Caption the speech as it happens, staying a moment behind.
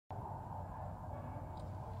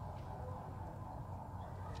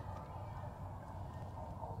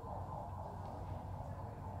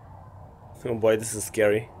Oh boy, this is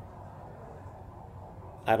scary.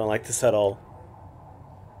 I don't like this at all.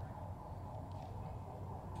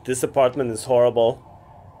 This apartment is horrible.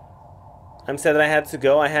 I'm sad that I had to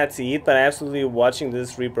go, I had to eat, but I'm absolutely watching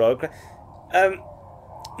this reprogram.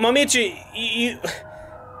 Momichi, you...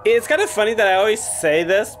 It's kind of funny that I always say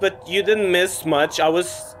this, but you didn't miss much.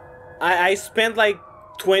 I spent like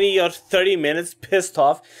 20 or 30 minutes pissed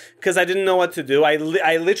off because I didn't know what to do. I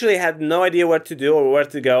literally had no idea what to do or where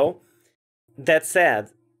to go. That said,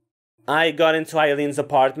 I got into Eileen's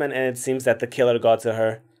apartment and it seems that the killer got to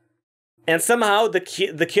her. And somehow the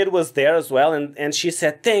kid was there as well, and she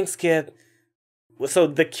said, "Thanks, kid." So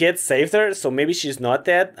the kid saved her, so maybe she's not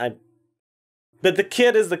dead. But the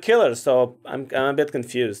kid is the killer, so I'm a bit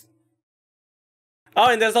confused.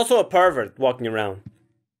 Oh, and there's also a pervert walking around.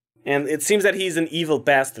 And it seems that he's an evil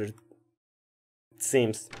bastard. It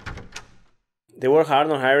seems. They work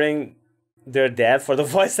hard on hiring their dad for the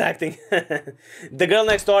voice acting. The girl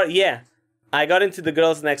next door, yeah. I got into the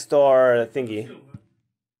girls next door thingy.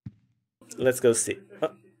 Let's go see.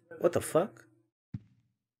 Oh, what the fuck?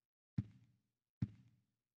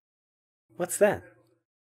 What's that?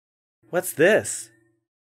 What's this?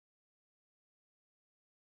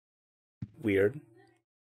 Weird.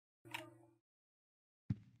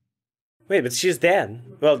 Wait, but she's dead.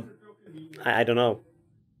 Well, I don't know.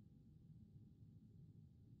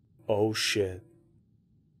 Oh shit.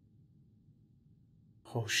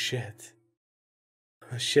 Oh shit.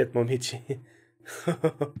 Oh shit, Momichi.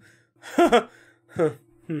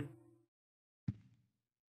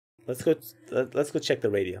 Let's go check the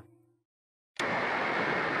radio.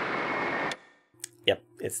 Yep,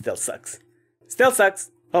 it still sucks. Still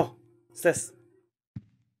sucks. Oh, what's this?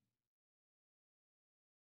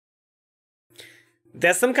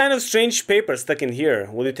 There's some kind of strange paper stuck in here.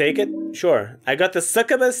 Will you take it? Sure. I got the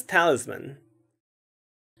Succubus Talisman.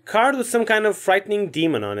 Card with some kind of frightening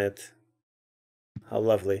demon on it. How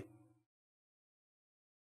lovely.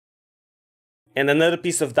 And another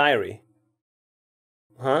piece of diary.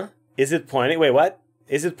 Huh? Is it pointing? Wait, what?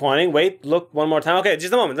 Is it pointing? Wait, look one more time. Okay,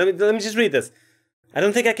 just a moment. Let me just read this. I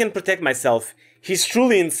don't think I can protect myself. He's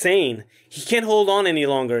truly insane. He can't hold on any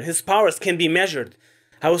longer. His powers can be measured.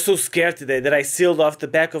 I was so scared today that I sealed off the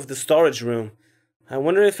back of the storage room. I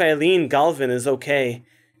wonder if Eileen Galvin is okay.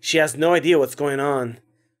 She has no idea what's going on.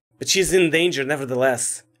 But she's in danger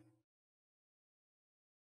nevertheless.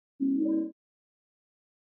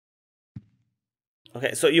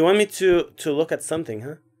 Okay, so you want me to look at something,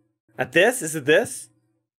 huh? At this? Is it this?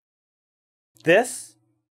 This?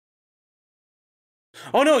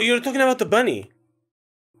 Oh no, you're talking about the bunny.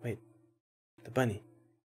 Wait, the bunny.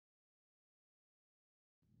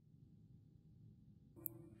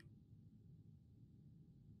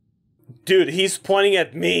 Dude, he's pointing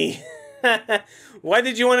at me. Why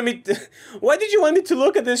did you want me to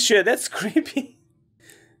look at this shit? That's creepy.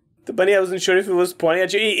 The bunny, I wasn't sure if it was pointing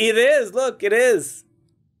at you. It is, look, it is.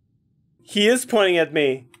 He is pointing at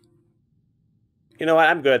me. You know what,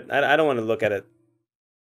 I'm good. I don't want to look at it.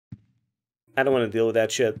 I don't want to deal with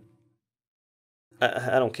that shit.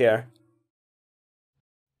 I don't care.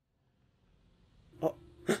 Oh,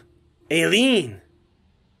 Eileen!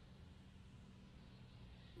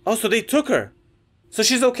 Oh, so they took her. So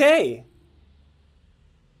she's okay.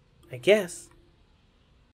 I guess.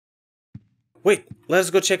 Wait, let's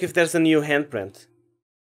go check if there's a new handprint.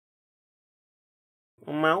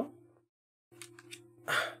 Meow.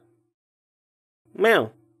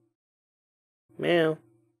 Meow. Meow.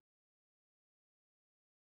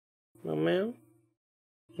 Oh, meow.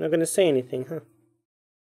 Not gonna say anything, huh?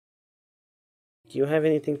 Do you have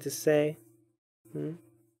anything to say? Hmm?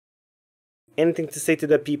 Anything to say to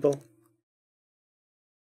the people?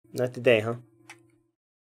 Not today, huh?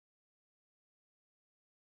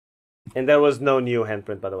 And there was no new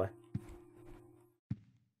handprint, by the way.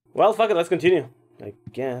 Well, fuck it, let's continue. I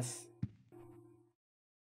guess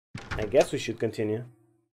we should continue.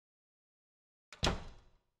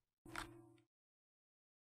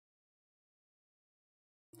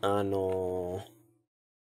 Ah, no.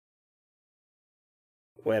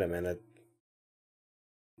 Wait a minute.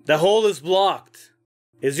 The hole is blocked.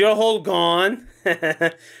 Is your hole gone?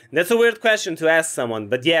 That's a weird question to ask someone,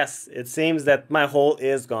 but yes, it seems that my hole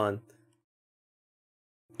is gone.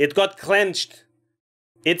 It got clenched.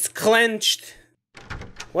 It's clenched.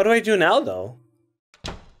 What do I do now, though?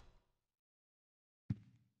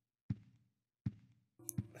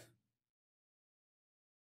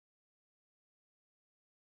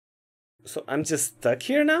 So I'm just stuck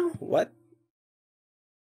here now? What?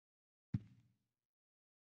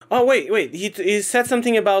 Oh, wait. He said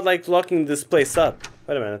something about, like, locking this place up.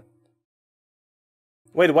 Wait a minute.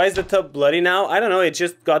 Wait, why is the tub bloody now? I don't know, it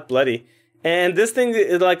just got bloody. And this thing,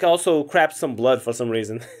 it like also crapped some blood for some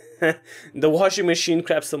reason. The washing machine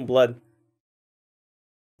crapped some blood.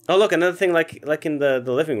 Oh look, another thing like in the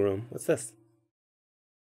living room. What's this?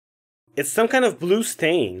 It's some kind of blue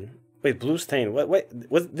stain. Wait, blue stain. What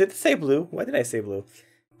did it say blue? Why did I say blue?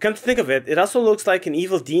 Come to think of it, it also looks like an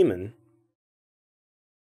evil demon.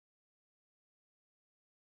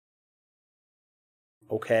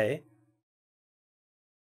 Okay.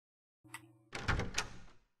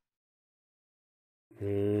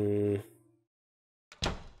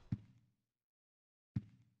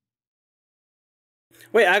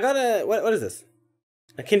 Wait, I gotta... What is this?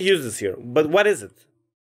 I can't use this here. But what is it?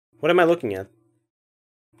 What am I looking at?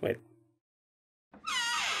 Wait.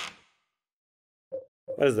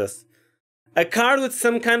 What is this? A card with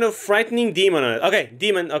some kind of frightening demon on it. Okay,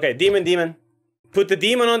 demon. Okay, demon. Put the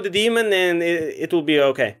demon on the demon and it will be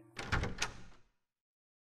okay.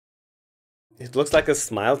 It looks like a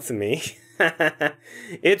smile to me.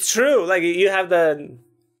 It's true. Like, you have the...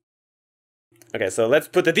 Okay, so let's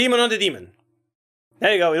put the demon on the demon.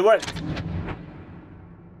 There you go, it worked.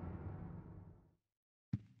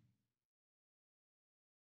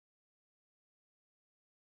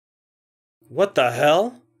 What the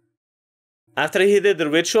hell? After he did the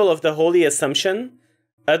ritual of the Holy Assumption,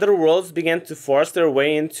 other worlds began to force their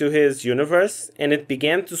way into his universe, and it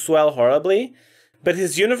began to swell horribly. But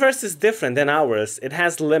his universe is different than ours. It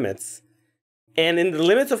has limits. And in the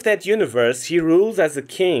limits of that universe, he rules as a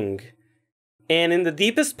king. And in the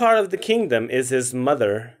deepest part of the kingdom is his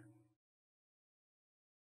mother.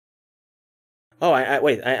 Oh,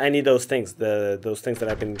 wait, I need those things. Those things that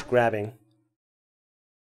I've been grabbing.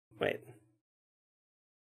 Wait.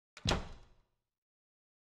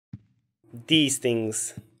 These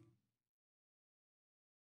things.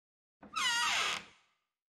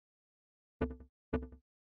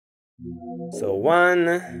 So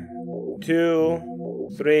 1, 2,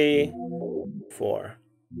 3, 4.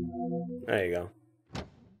 There you go.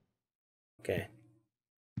 Okay.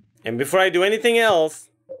 And before I do anything else,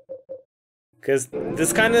 because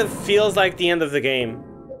this kind of feels like the end of the game.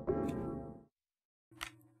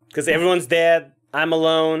 Because everyone's dead, I'm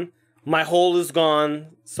alone, my hole is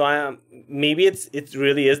gone, so maybe it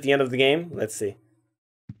really is the end of the game. Let's see.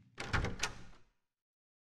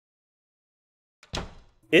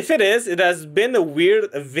 If it is, it has been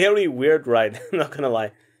a very weird ride. I'm not gonna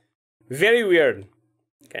lie. Very weird.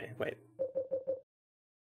 Okay, wait.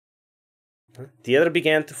 The other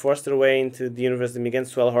began to force their way into the universe and began to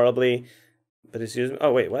swell horribly. But it's using...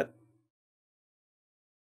 Oh, wait, what?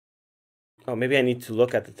 Oh, maybe I need to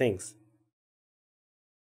look at the things.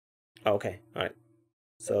 Oh, okay, alright.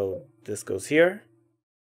 So, this goes here.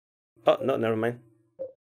 Oh, no, never mind.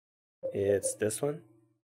 It's this one.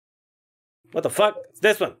 What the fuck? It's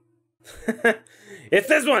this one! It's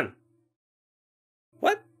this one!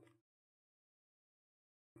 What?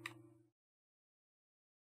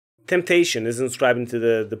 Temptation is inscribed into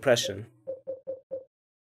the depression.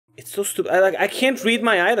 It's so stupid. I can't read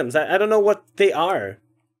my items. I don't know what they are.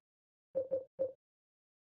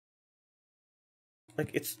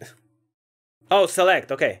 Like, it's... Oh,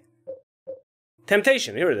 select. Okay.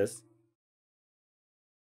 Temptation. Here it is.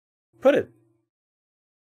 Put it.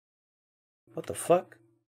 What the fuck?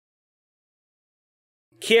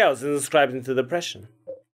 Chaos is inscribed into depression.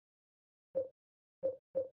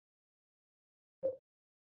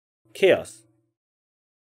 Chaos.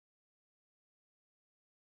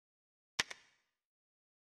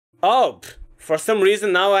 Oh, for some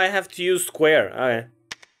reason now I have to use square. Okay.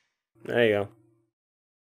 There you go.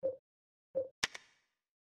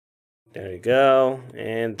 There you go.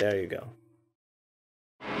 And there you go.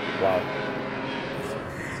 Wow.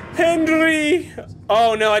 Henry!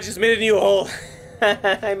 Oh no, I just made a new hole.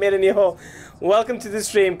 I made a new hole. Welcome to the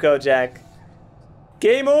stream, Kojak.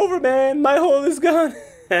 Game over, man. My hole is gone.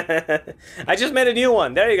 I just made a new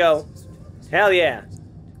one. There you go. Hell yeah.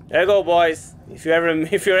 There you go, boys. If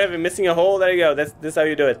you're ever missing a hole, there you go. That's how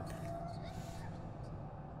you do it.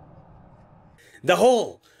 The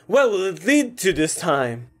hole. What will it lead to this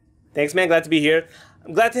time? Thanks, man. Glad to be here.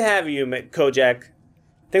 I'm glad to have you, Kojak.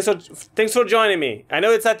 Thanks for joining me. I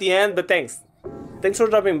know it's at the end, but thanks. Thanks for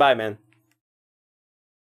dropping by, man.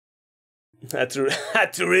 Had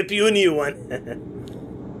to rip you a new one.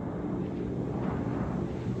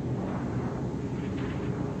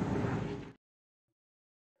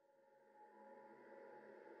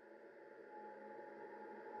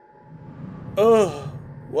 Oh,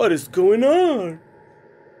 what is going on?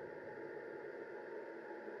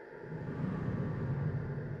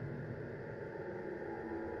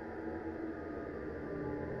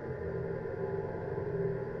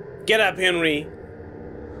 Get up, Henry.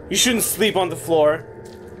 You shouldn't sleep on the floor.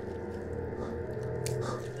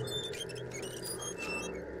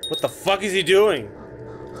 What the fuck is he doing?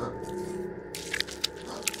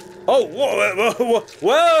 Oh, whoa, whoa,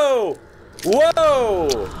 whoa, whoa,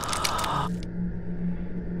 whoa!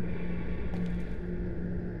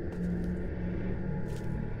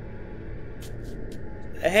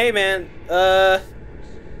 Hey, man,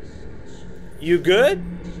 you good?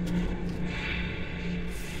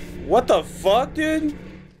 What the fuck, dude?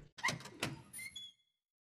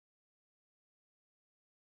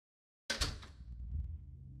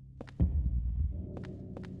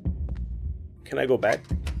 Can I go back?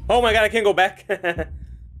 Oh my god, I can't go back.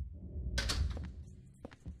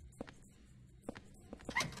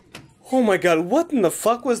 Oh my god, what in the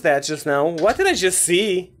fuck was that just now? What did I just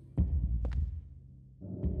see?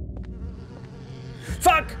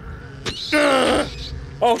 Fuck!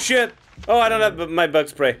 Oh shit! Oh, I don't have my bug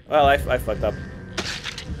spray. Well, I fucked up.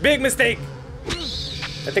 Big mistake!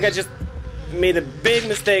 I think I just made a big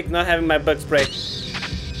mistake not having my bug spray.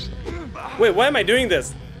 Wait, why am I doing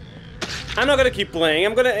this? I'm not gonna keep playing,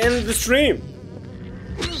 I'm gonna end the stream.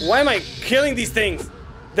 Why am I killing these things?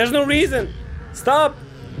 There's no reason. Stop!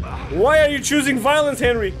 Why are you choosing violence,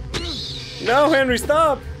 Henry? No, Henry,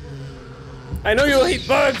 stop! I know you hate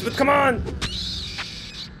bugs, but come on!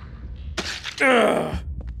 Ugh.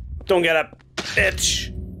 Don't get up,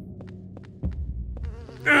 bitch!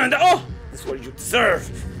 Oh! That's what you deserve!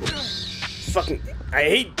 Fucking... I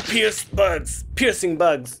hate piercing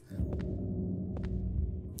bugs.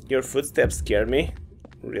 Your footsteps scared me.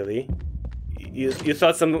 Really? You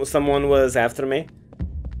thought someone was after me?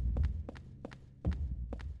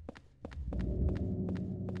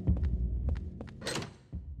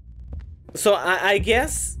 So I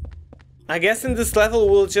guess in this level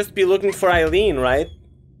we'll just be looking for Eileen, right?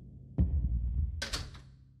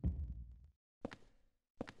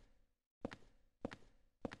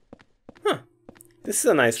 Huh. This is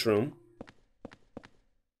a nice room.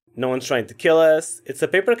 No one's trying to kill us. It's a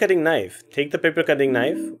paper cutting knife. Take the paper cutting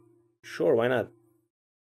knife? Sure, why not?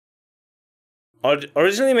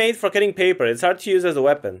 Originally made for cutting paper. It's hard to use as a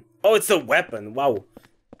weapon. Oh, it's a weapon. Wow.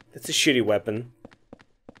 That's a shitty weapon.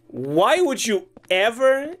 Why would you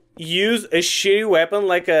ever use a shitty weapon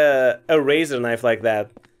like a razor knife like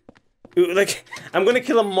that? Like, I'm gonna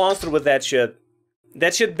kill a monster with that shit.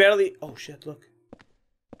 That shit barely... Oh shit, look.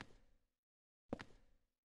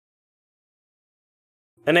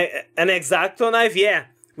 An X-Acto knife? Yeah.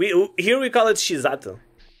 Here we call it Shizato.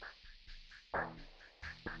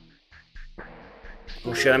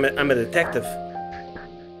 Oh shit, I'm a detective.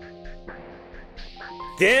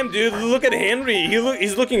 Damn, dude, look at Henry.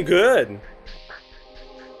 He's looking good.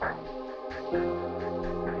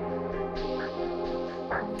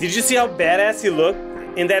 Did you see how badass he looked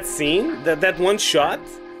in that scene? That one shot?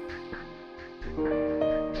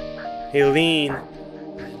 Eileen,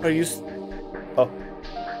 are you... Oh.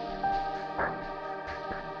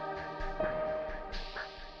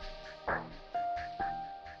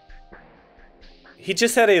 He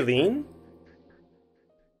just said Eileen?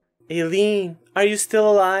 Eileen, are you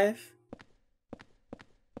still alive?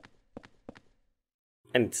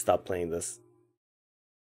 I need to stop playing this.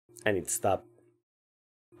 I need to stop.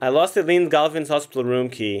 I lost Eileen Galvin's hospital room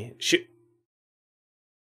key.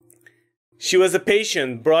 She was a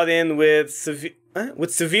patient brought in with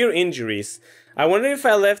severe injuries. I wonder if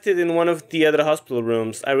I left it in one of the other hospital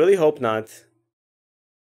rooms. I really hope not.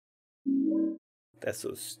 That's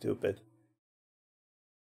so stupid.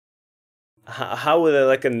 How would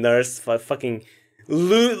like a nurse fucking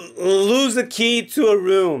lose a key to a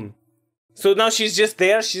room? So now she's just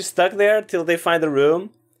there, she's stuck there till they find a room?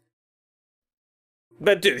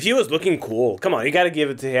 But dude, he was looking cool. Come on, you gotta give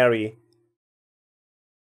it to Harry.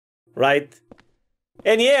 Right?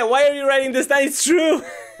 And yeah, why are you writing this down? It's true!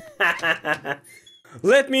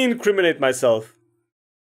 Let me incriminate myself.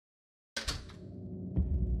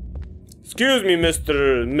 Excuse me,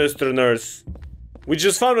 Mr. Nurse. We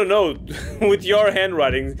just found a note with your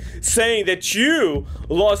handwriting saying that you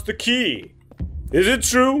lost the key. Is it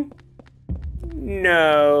true?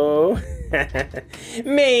 No.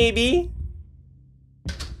 Maybe.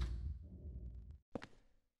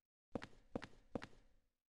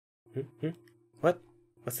 What?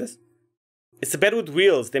 What's this? It's a bed with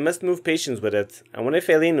wheels. They must move patients with it. I wonder if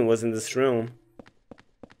Eileen was in this room.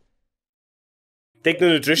 Take the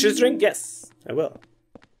nutritious drink? Yes, I will.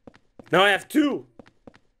 Now I have two.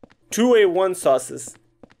 2 A1 sauces.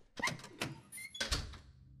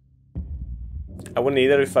 I wouldn't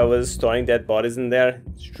either if I was storing dead bodies in there.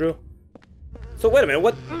 It's true. So wait a minute,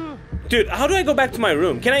 what? Dude, how do I go back to my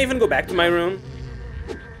room? Can I even go back to my room?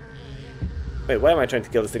 Wait, why am I trying to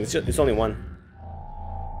kill this thing? It's only one.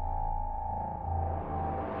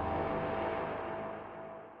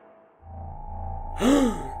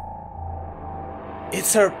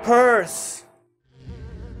 It's her purse!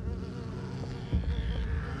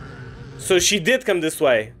 So she did come this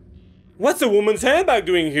way. What's a woman's handbag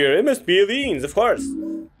doing here? It must be Eileen's, of course.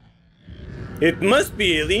 It must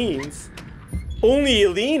be Eileen's. Only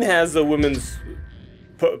Eileen has a woman's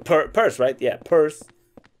purse, right? Yeah, purse.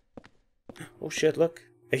 Oh shit, look.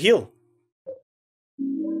 A heel.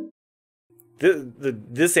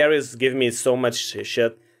 This area is giving me so much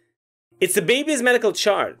shit. It's the baby's medical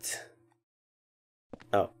chart.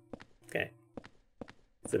 Oh, okay.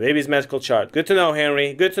 It's the baby's medical chart. Good to know,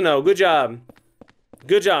 Henry. Good to know. Good job.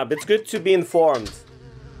 Good job. It's good to be informed.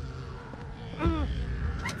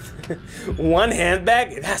 One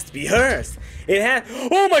handbag? It has to be hers. It has.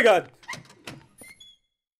 Oh my god!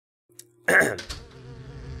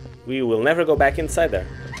 We will never go back inside there.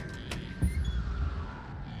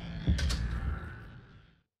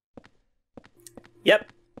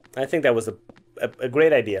 Yep. I think that was a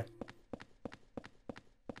great idea.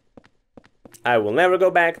 I will never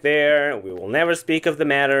go back there. We will never speak of the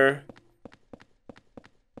matter.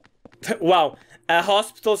 Wow. A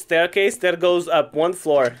hospital staircase that goes up one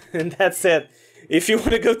floor. And that's it. If you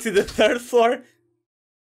want to go to the third floor,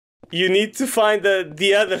 you need to find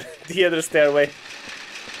the other stairway.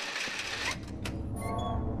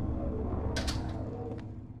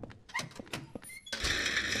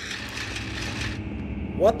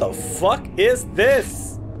 What the fuck is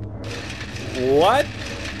this? What?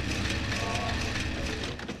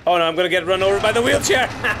 Oh no, I'm gonna get run over by the wheelchair!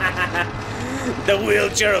 The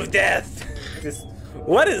wheelchair of death!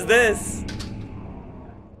 What is this?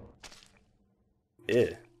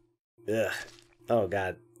 Ew. Ugh. Oh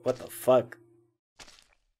god. What the fuck?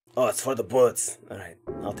 Oh, it's for the bullets. Alright,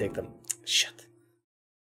 I'll take them. Shit.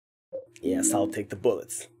 Yes, I'll take the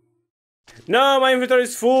bullets. No, my inventory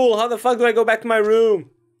is full! How the fuck do I go back to my room?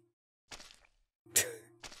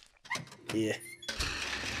 Yeah.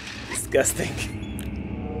 Disgusting.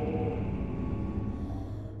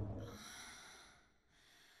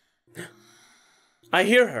 I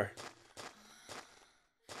hear her.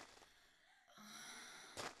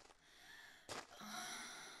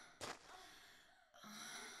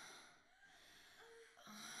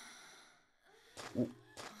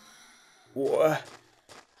 What?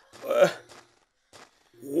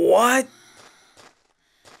 What?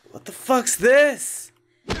 What the fuck's this?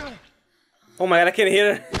 Oh my god, I can't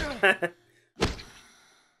hear her.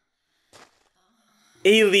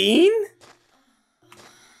 Eileen?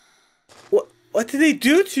 What did they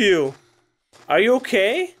do to you? Are you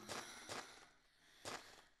okay?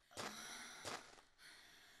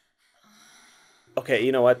 Okay,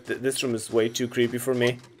 you know what? This room is way too creepy for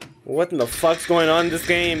me. What in the fuck's going on in this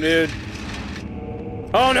game, dude?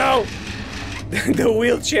 Oh no! The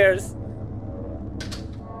wheelchairs.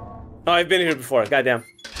 Oh, I've been here before. Goddamn.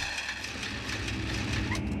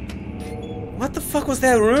 What the fuck was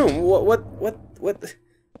that room?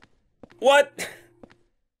 What?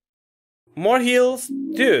 More heals?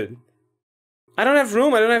 Dude. I don't have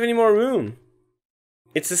room. I don't have any more room.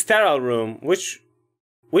 It's a sterile room. Which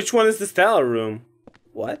one is the sterile room?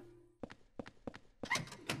 What?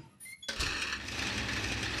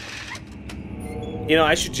 You know,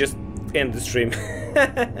 I should just end the stream.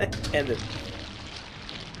 End it.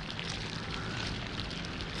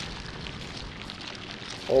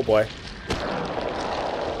 Oh boy.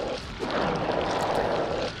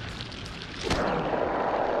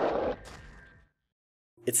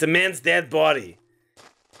 It's a man's dead body.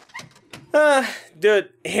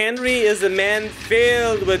 Dude, Henry is a man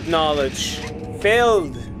filled with knowledge.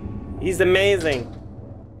 Filled. He's amazing.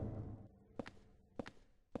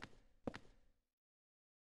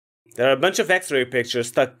 There are a bunch of X-ray pictures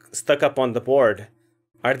stuck up on the board.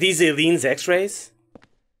 Are these Eileen's X-rays?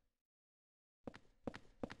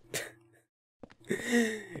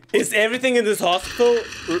 Is everything in this hospital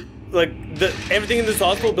like everything in this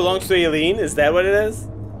hospital belongs to Eileen? Is that what it is?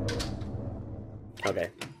 Okay.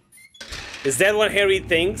 Is that what Harry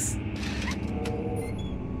thinks?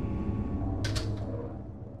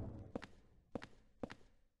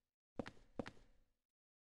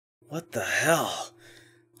 What the hell?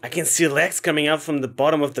 I can see legs coming out from the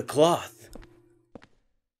bottom of the cloth.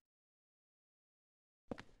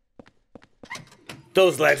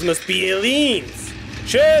 Those legs must be Eileen's!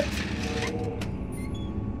 Shit!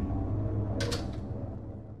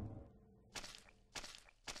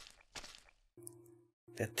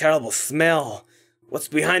 That terrible smell. What's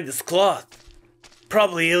behind this cloth?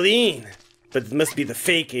 Probably Eileen. But it must be the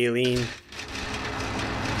fake Eileen.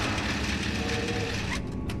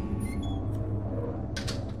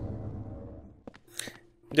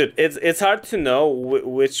 Dude, it's hard to know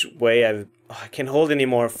which way I can't hold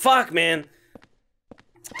anymore. Fuck, man.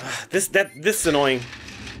 This is annoying.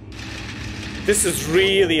 This is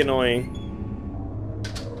really annoying.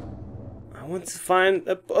 I want to find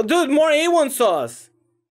oh, dude, more A1 sauce.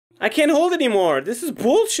 I can't hold anymore. This is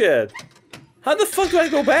bullshit. How the fuck do I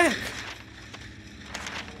go back?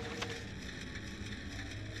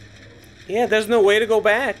 Yeah, there's no way to go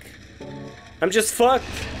back. I'm just fucked.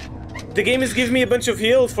 The game is giving me a bunch of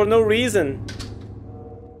heals for no reason.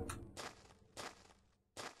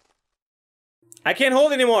 I can't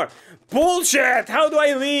hold anymore. Bullshit! How do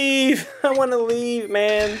I leave? I want to leave,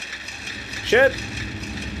 man. Shit.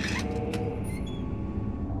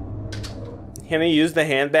 Can I use the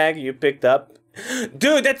handbag you picked up?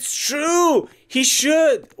 Dude, that's true! He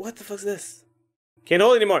should! What the fuck's this? Can't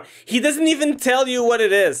hold anymore. He doesn't even tell you what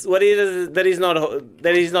it is. What it is that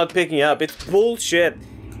he's not picking up. It's bullshit.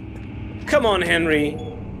 Come on, Henry.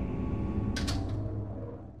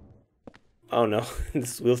 Oh no,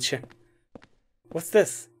 this wheelchair. What's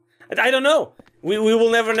this? I don't know. We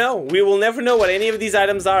will never know. We will never know what any of these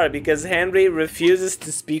items are because Henry refuses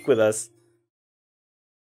to speak with us.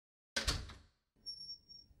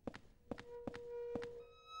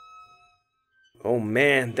 Oh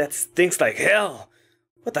man, that stinks like hell.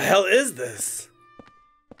 What the hell is this?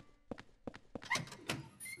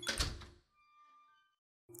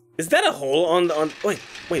 Is that a hole on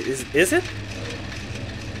wait, is it?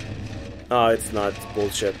 Oh, it's not. It's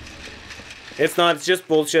bullshit. It's not. It's just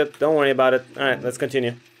bullshit. Don't worry about it. All right, let's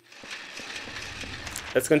continue.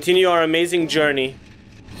 Let's continue our amazing journey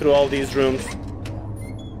through all these rooms.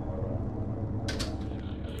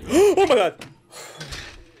 Oh my god.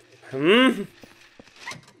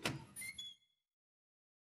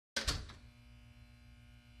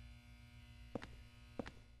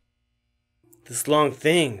 This long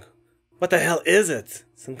thing. What the hell is it?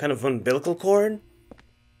 Some kind of umbilical cord?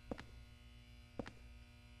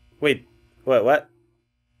 Wait, what?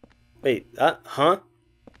 Wait, huh?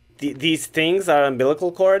 These things are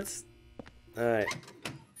umbilical cords? Alright.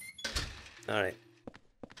 Alright.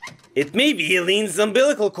 It may be Eileen's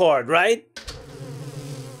umbilical cord, right?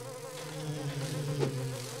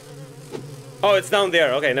 Oh, it's down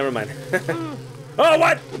there. Okay, never mind. Oh,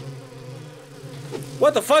 what?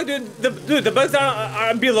 What the fuck, dude? The bugs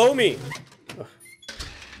are below me.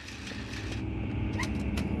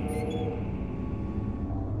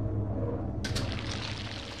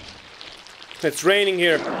 It's raining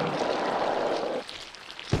here.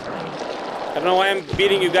 I don't know why I'm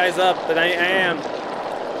beating you guys up, but I am.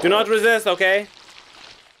 Do not resist, okay?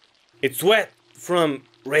 It's wet from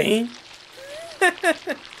rain.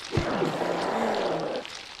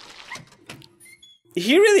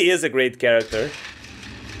 He really is a great character.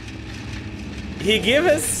 He gives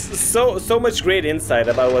us so much great insight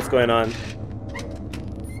about what's going on.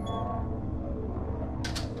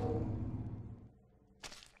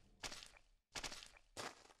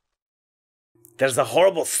 There's a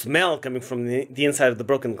horrible smell coming from the inside of the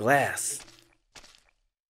broken glass.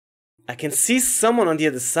 I can see someone on the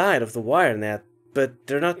other side of the wire net, but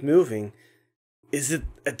they're not moving. Is it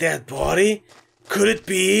a dead body? Could it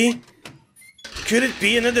be? Could it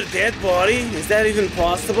be another dead body? Is that even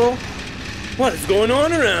possible? What is going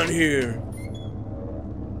on around here?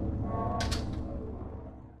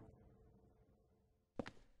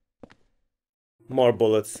 More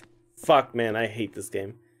bullets. Fuck, man, I hate this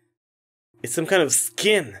game. It's some kind of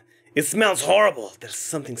skin. It smells horrible. There's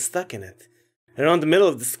something stuck in it. Around the middle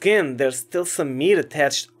of the skin, there's still some meat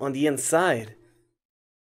attached on the inside.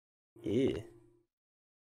 Yeah.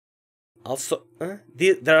 Also,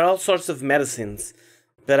 there are all sorts of medicines,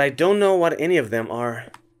 but I don't know what any of them are.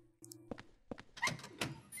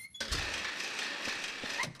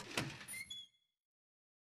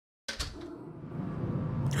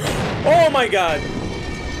 Oh my god!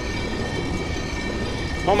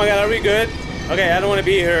 Oh my god, are we good? Okay, I don't want to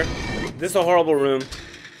be here. This is a horrible room.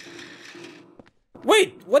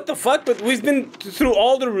 Wait, what the fuck? But we've been through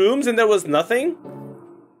all the rooms and there was nothing?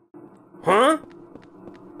 Huh?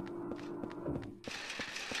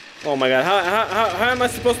 Oh my god, how am I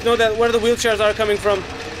supposed to know that where the wheelchairs are coming from?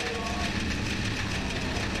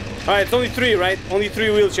 Alright, it's only 3, right? Only 3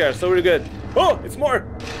 wheelchairs, so we're good. Oh, it's more!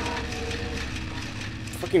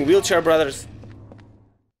 Fucking wheelchair brothers.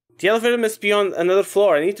 The elevator must be on another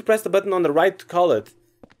floor. I need to press the button on the right to call it.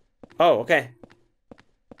 Oh, okay.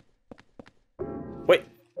 Wait.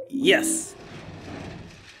 Yes.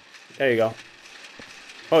 There you go.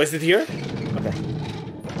 Oh, is it here? Okay.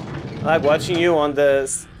 I like watching you on the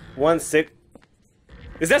 1-6.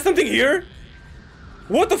 Is that something here?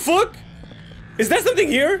 What the fuck? Is that something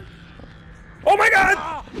here? Oh my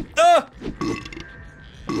god!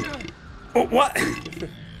 Oh, what?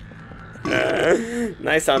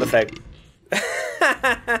 Nice sound effect.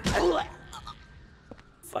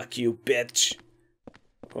 Fuck you, bitch.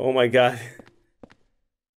 Oh my god.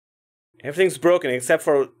 Everything's broken except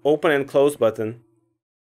for open and close button.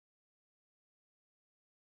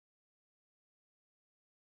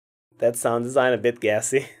 That sound design a bit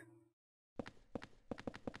gassy.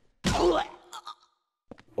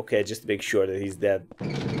 Okay, just to make sure that he's dead.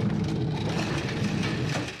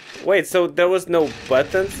 Wait, so there was no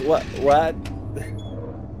buttons? What?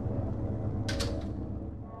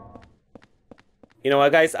 You know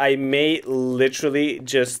what, guys? I may literally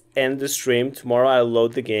just end the stream. Tomorrow I'll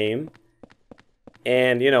load the game.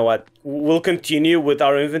 And you know what? We'll continue with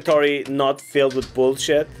our inventory not filled with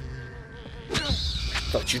bullshit.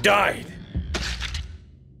 Thought you died!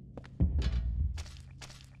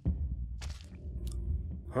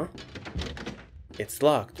 Huh? It's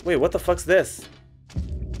locked. Wait, what the fuck's this?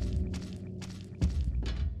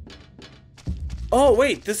 Oh,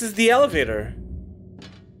 wait, this is the elevator.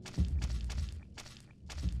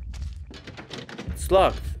 It's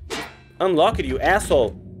locked. Unlock it, you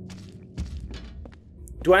asshole.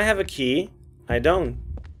 Do I have a key? I don't.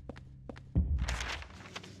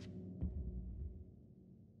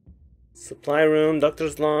 Supply room,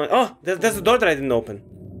 doctor's lawn. Oh, there's a door that I didn't open.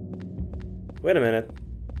 Wait a minute.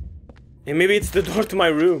 And maybe it's the door to my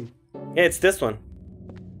room. Yeah, it's this one.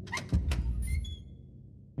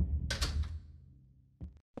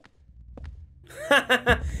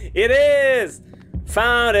 It is!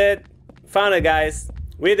 Found it! Found it, guys.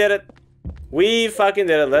 We did it. We fucking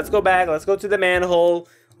did it. Let's go back. Let's go to the manhole.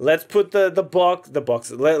 Let's put the box.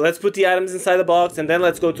 Let's put the items inside the box, and then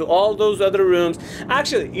let's go to all those other rooms.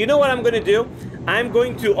 Actually, you know what I'm gonna do? I'm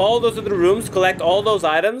going to all those other rooms, collect all those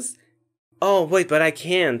items. Oh, wait, but I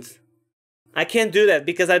can't. I can't do that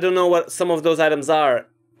because I don't know what some of those items are.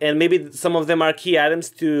 And maybe some of them are key items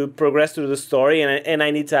to progress through the story, and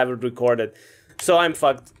I need to have it recorded. So I'm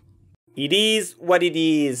fucked. It is what it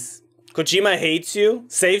is. Kojima hates you?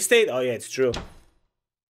 Save state? Oh yeah, it's true.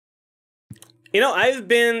 You know, I've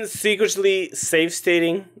been secretly save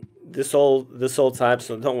stating this whole time,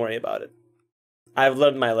 so don't worry about it. I've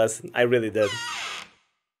learned my lesson. I really did.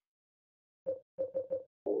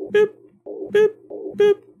 Boop, boop,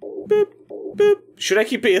 boop, boop, boop. Should I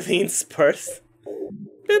keep Eileen's purse?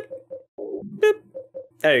 Boop, boop.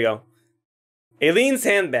 There you go. Eileen's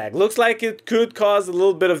handbag. Looks like it could cause a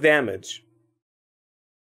little bit of damage.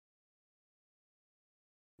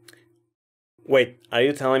 Wait, are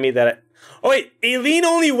you telling me that oh wait, Eileen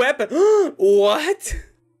only weapon. What?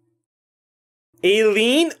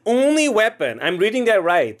 Eileen only weapon. I'm reading that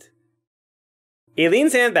right.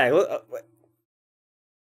 Eileen's handbag.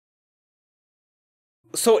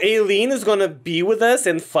 So Eileen is gonna be with us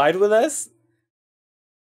and fight with us?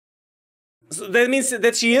 So that means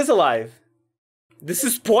that she is alive. This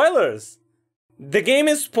is spoilers. The game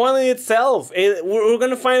is spoiling itself. We're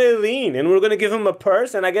gonna find Eileen and we're gonna give him a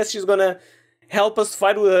purse, and I guess she's gonna help us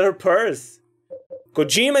fight with her purse.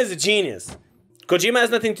 Kojima is a genius. Kojima has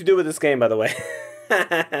nothing to do with this game, by the way.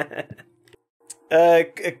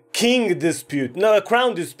 A king dispute. No, a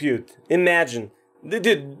crown dispute. Imagine.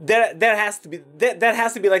 Dude, there has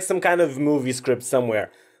to be like some kind of movie script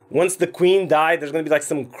somewhere. Once the queen died, there's gonna be like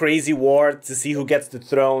some crazy war to see who gets the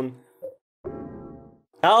throne.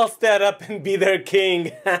 I'll stand up and be their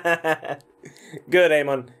king. Good,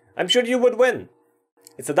 Amon. I'm sure you would win.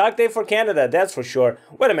 It's a dark day for Canada, that's for sure.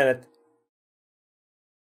 Wait a minute.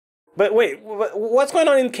 But wait, what's going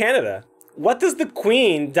on in Canada? What does the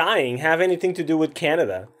Queen dying have anything to do with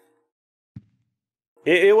Canada?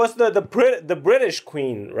 It was the British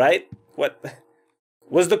Queen, right? What?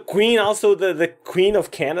 Was the Queen also the Queen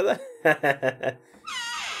of Canada?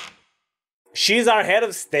 She's our head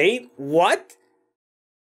of state? What?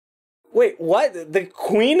 Wait, what? The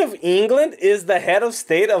Queen of England is the head of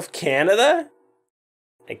state of Canada?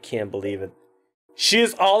 I can't believe it.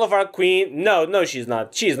 She's all of our queen. No, she's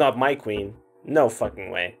not. She's not my queen. No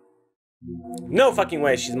fucking way. No fucking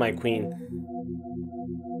way she's my queen.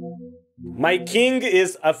 My king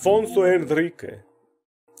is Afonso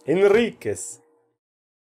Enriquez.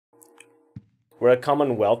 We're a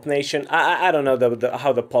Commonwealth nation. I don't know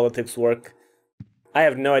how the politics work. I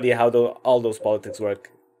have no idea how all those politics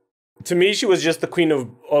work. To me, she was just the Queen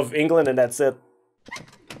of England, and that's it.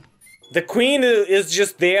 The Queen is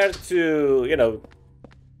just there to, you know,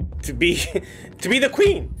 to be the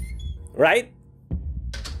Queen, right?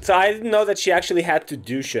 So I didn't know that she actually had to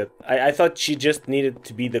do shit. I thought she just needed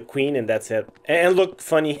to be the Queen, and that's it. And look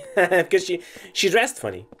funny, because she dressed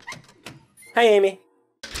funny. Hi, Amy.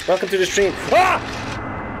 Welcome to the stream. Ah!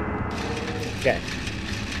 Okay.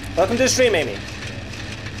 Welcome to the stream, Amy.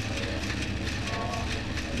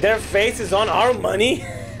 Their face is on our money.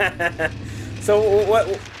 So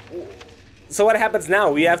what? So what happens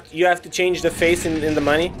now? You have to change the face in the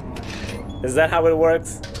money. Is that how it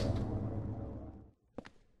works?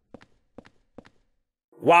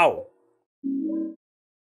 Wow.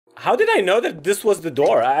 How did I know that this was the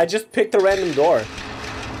door? I just picked a random door.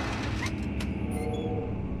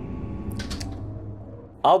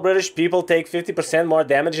 All British people take 50% more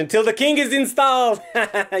damage until the king is installed.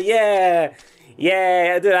 Yeah.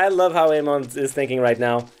 Yeah, dude, I love how Amon is thinking right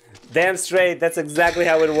now. Damn straight, that's exactly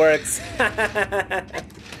how it works.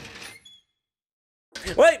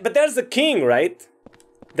 Wait, but there's the king, right?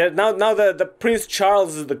 Now the Prince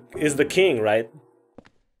Charles is the king, right?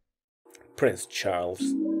 Prince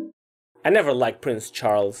Charles. I never liked Prince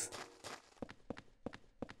Charles.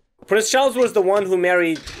 Prince Charles was the one who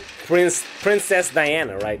married Princess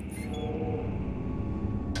Diana, right?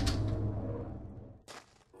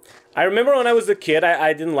 I remember when I was a kid,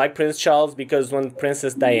 I didn't like Prince Charles because when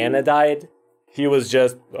Princess Diana died, he was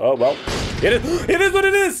just, oh well, it is what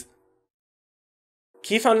it is!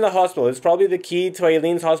 Key found in the hospital. It's probably the key to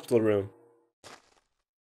Eileen's hospital room.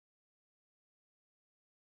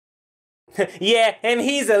 Yeah, and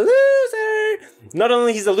he's a loser! Not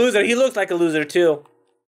only he's a loser, he looks like a loser too.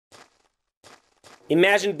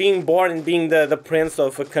 Imagine being born and being the prince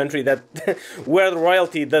of a country that where the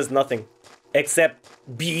royalty does nothing except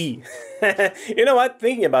be. You know what?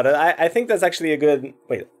 Thinking about it, I think that's actually a good...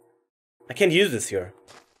 Wait, I can't use this here.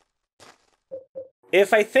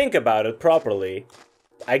 If I think about it properly,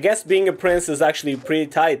 I guess being a prince is actually pretty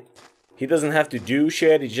tight. He doesn't have to do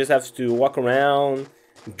shit, he just has to walk around,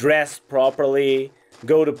 dress properly,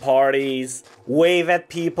 go to parties, wave at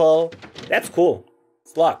people. That's cool.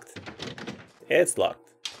 It's locked. It's locked.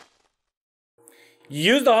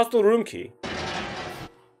 Use the hostel room key.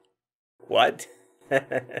 What?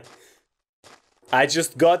 I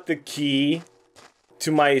just got the key to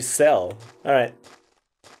my cell. Alright.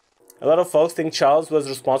 A lot of folks think Charles was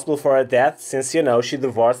responsible for her death since, you know, she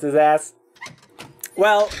divorced his ass.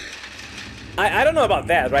 Well, I don't know about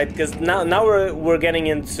that, right? Because now we're getting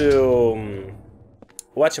into...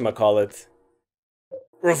 whatchamacallit?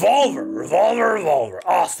 Revolver!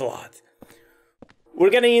 Ocelot! We're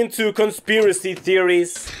getting into conspiracy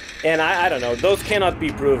theories, and I don't know, those cannot be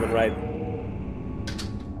proven, right?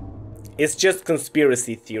 It's just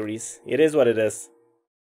conspiracy theories. It is what it is.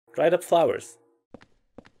 Dried up flowers.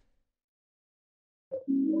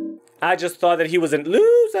 I just thought that he was a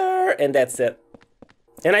loser, and that's it.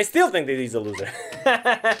 And I still think that he's a loser.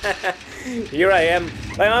 Here I am.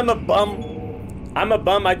 I'm a bum. I'm a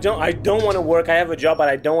bum. I don't want to work. I have a job, but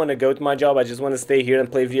I don't want to go to my job. I just want to stay here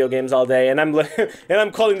and play video games all day. And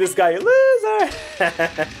I'm calling this guy a loser.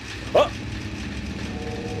 Oh.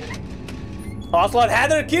 Ocelot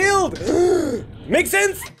had her killed. Makes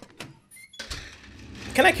sense.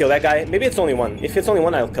 Can I kill that guy? Maybe it's only one. If it's only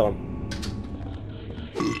one, I'll kill him.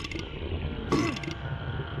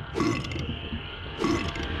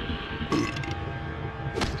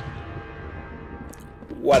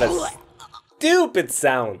 What a stupid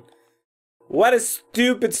sound. What a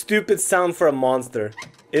stupid sound for a monster.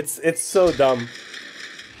 It's so dumb.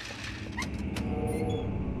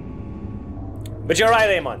 But you're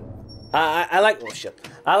right, Amon. I like... oh shit.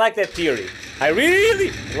 I like that theory. I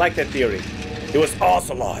really like that theory. It was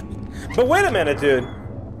Ocelot. But wait a minute, dude.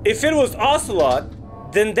 If it was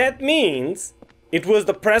Ocelot, then that means it was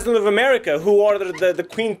the President of America who ordered the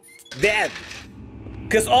Queen dead.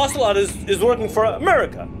 Because Ocelot is working for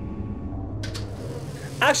America.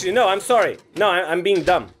 Actually, no, I'm sorry. No, I'm being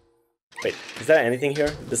dumb. Wait, is there anything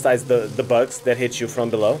here besides the bugs that hit you from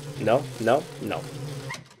below? No.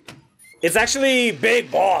 It's actually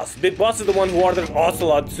Big Boss. Big Boss is the one who ordered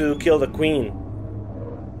Ocelot to kill the Queen.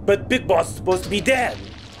 But Big Boss is supposed to be dead.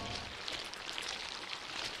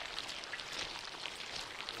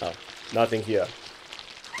 Oh, nothing here.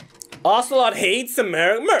 Ocelot hates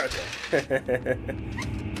America.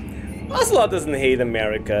 Ocelot doesn't hate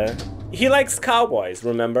America. He likes cowboys,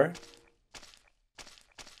 remember?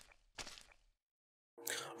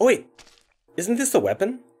 Oh wait, isn't this a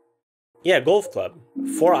weapon? Yeah, golf club.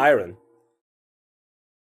 4 iron.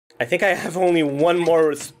 I think I have only one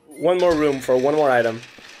more room for one more item.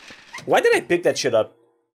 Why did I pick that shit up?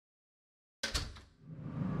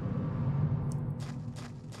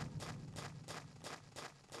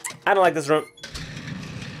 I don't like this room.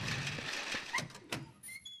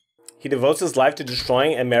 He devotes his life to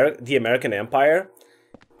destroying the American Empire.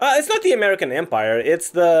 It's not the American Empire.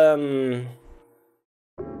 It's the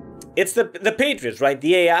It's the Patriots, right?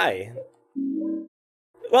 The AI.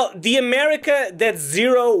 Well, the America that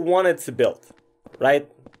Zero wanted to build, right?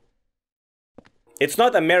 It's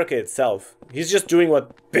not America itself. He's just doing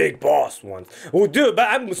what Big Boss wants. Oh, dude, but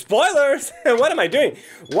I'm spoilers. What am I doing?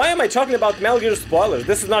 Why am I talking about Metal Gear spoilers?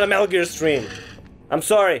 This is not a Metal Gear stream. I'm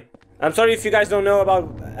sorry. I'm sorry if you guys don't know about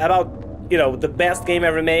you know, the best game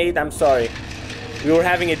ever made. I'm sorry. We were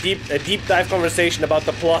having a deep dive conversation about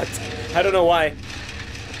the plot. I don't know why.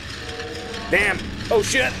 Damn. Oh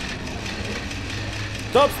shit.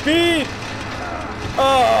 Top speed.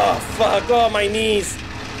 Oh fuck. Oh, my knees.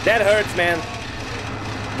 That hurts, man.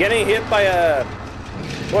 Getting hit by a...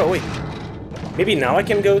 Whoa, wait. Maybe now I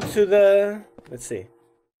can go to the... Let's see.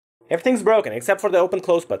 Everything's broken except for the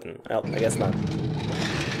open-close button. Well, I guess not.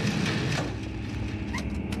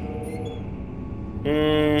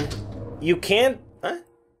 You can't... Huh?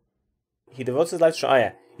 He devotes his life to... Oh,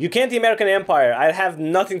 yeah. You can't the American Empire. I have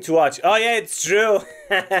nothing to watch. Oh, yeah, it's true.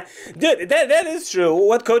 Dude, that is true.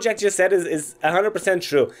 What Kojak just said is 100%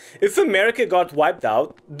 true. If America got wiped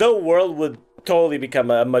out, the world would totally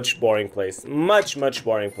become a much boring place. Much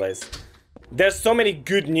boring place. There's so many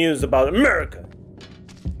good news about America.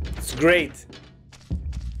 It's great.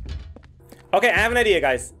 Okay, I have an idea,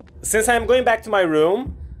 guys. Since I'm going back to my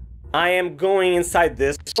room, I am going inside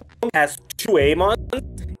this room. It has 2 Amons.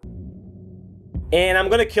 And I'm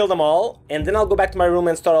gonna kill them all. And then I'll go back to my room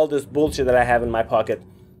and start all this bullshit that I have in my pocket.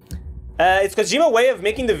 It's Kojima's way of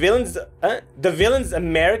making the villains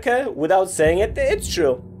America without saying it. It's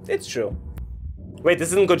true. It's true. Wait,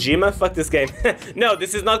 this isn't Kojima? Fuck this game. No,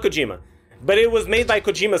 this is not Kojima. But it was made by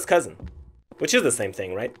Kojima's cousin. Which is the same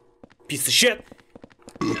thing, right? Piece of shit.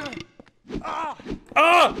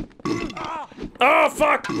 Oh! Oh,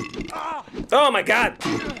 fuck! Oh my god!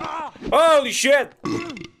 Holy shit!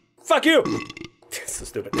 Fuck you! So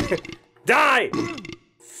stupid. Die!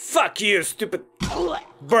 Fuck you, stupid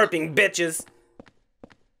burping bitches!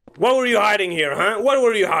 What were you hiding here, huh? What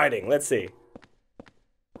were you hiding? Let's see.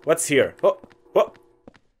 What's here? Oh! Oh!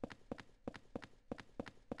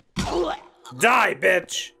 Die,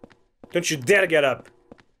 bitch! Don't you dare get up!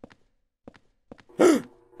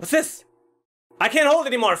 What's this? I can't hold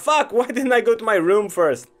anymore! Fuck! Why didn't I go to my room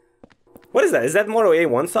first? What is that? Is that more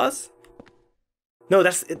A1 sauce? No,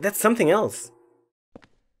 that's something else.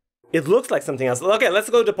 It looks like something else. Okay, let's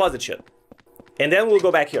go deposit shit. And then we'll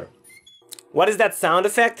go back here. What is that sound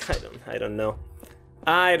effect? I don't know.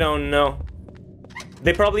 I don't know.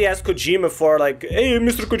 They probably asked Kojima for like, hey,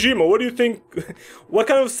 Mr. Kojima, what do you think? What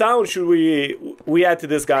kind of sound should we add to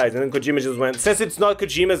this, guys? And then Kojima just went, since it's not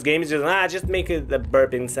Kojima's game, it's just make it a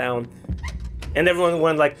burping sound. And everyone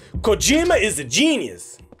went like, Kojima is a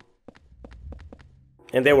genius.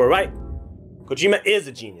 And they were right. Kojima is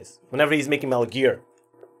a genius whenever he's making Metal Gear.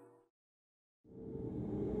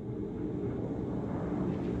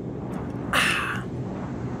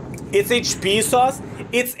 It's HP sauce.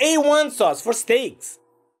 It's A1 sauce for steaks.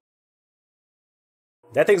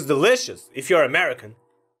 That thing's delicious if you're American.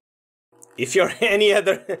 If you're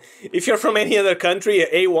if you're from any other country,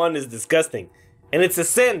 A1 is disgusting. And it's a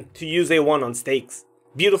sin to use A1 on steaks.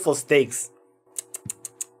 Beautiful steaks.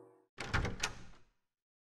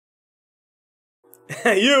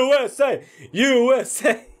 USA!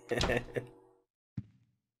 USA!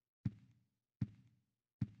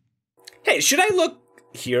 Hey, should I look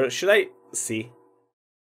here? Should I see?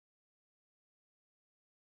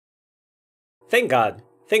 Thank God.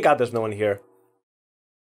 Thank God there's no one here.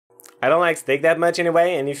 I don't like steak that much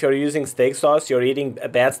anyway, and if you're using steak sauce, you're eating a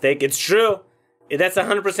bad steak. It's true. That's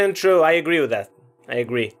 100% true. I agree with that. I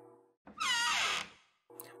agree.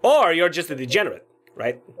 Or you're just a degenerate,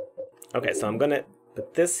 right? Okay, so I'm gonna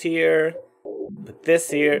put this here, put this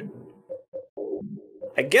here.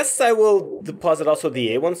 I guess I will deposit also the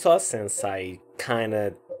A1 sauce, since I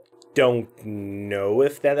kinda don't know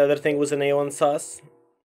if that other thing was an A1 sauce.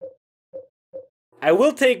 I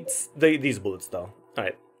will take these bullets though.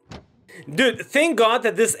 Alright. Dude, thank God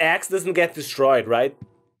that this axe doesn't get destroyed, right?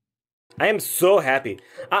 I am so happy.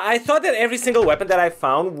 I thought that every single weapon that I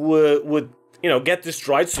found would you know, get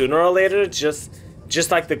destroyed sooner or later, just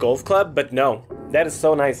like the golf club, but no. That is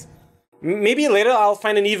so nice. Maybe later I'll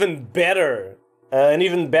find an even better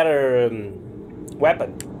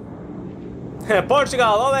weapon. Portugal,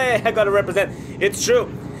 ole, I gotta represent. It's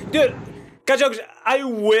true. Dude, Kajok, I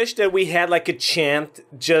wish that we had like a chant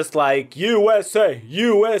just like USA,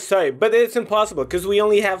 USA, but it's impossible because we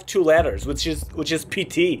only have 2 letters, which is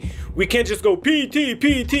PT. We can't just go PT,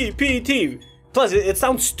 PT, PT. Plus, it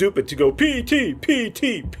sounds stupid to go PT,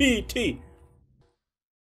 PT, PT.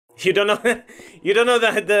 You don't know you don't know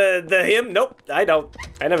the hymn? Nope, I don't.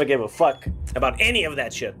 I never gave a fuck about any of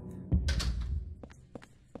that shit.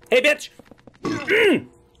 Hey, bitch!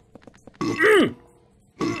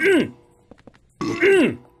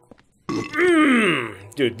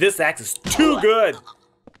 Dude, this axe is too good.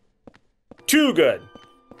 Too good.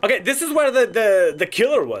 Okay, this is where the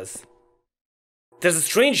killer was. There's a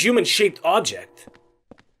strange human-shaped object.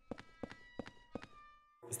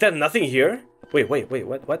 Is there nothing here? Wait,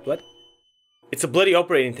 what? It's a bloody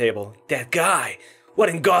operating table. That guy! What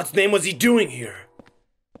in God's name was he doing here?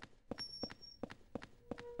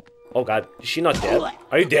 Oh God, is she not dead?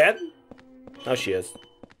 Are you dead? No, she is.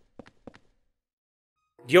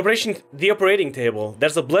 The operating table.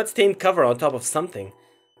 There's a blood-stained cover on top of something.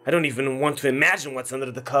 I don't even want to imagine what's under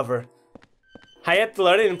the cover. I had to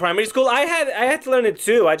learn it in primary school. I had to learn it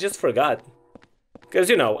too. I just forgot. Cause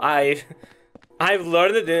you know I've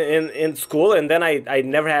learned it in school and then I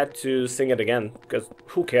never had to sing it again. Cause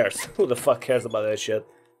who cares? Who the fuck cares about that shit?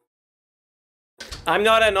 I'm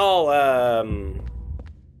not an all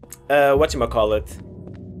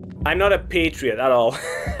whatchamacallit. I'm not a patriot at all.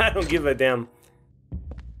 I don't give a damn.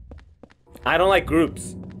 I don't like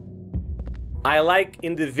groups. I like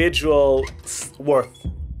individual worth.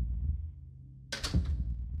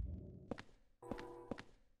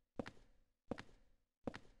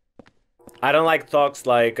 I don't like talks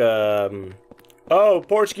like, oh,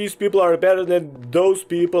 Portuguese people are better than those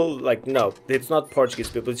people. Like, no, it's not Portuguese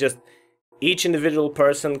people. It's just each individual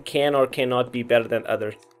person can or cannot be better than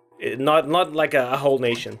others. Not like a whole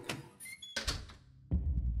nation.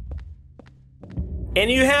 And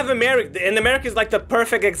you have America, and America is like the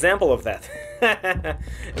perfect example of that.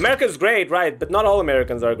 America is great, right? But not all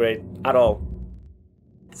Americans are great at all.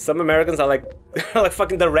 Some Americans are like, like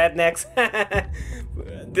fucking the rednecks.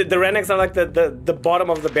 The rednecks are like the bottom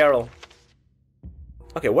of the barrel.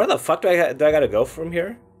 Okay, where the fuck do I gotta go from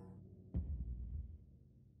here?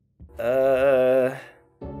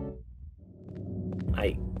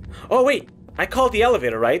 Oh wait, I called the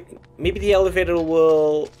elevator, right? Maybe the elevator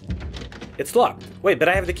will... It's locked. Wait, but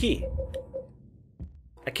I have the key.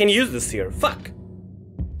 I can't use this here. Fuck.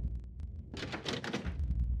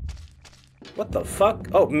 What the fuck?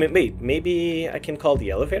 Oh, wait, maybe I can call the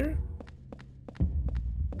elevator?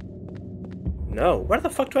 No, where the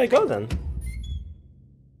fuck do I go then?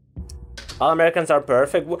 All Americans are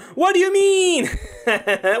perfect. What do you mean?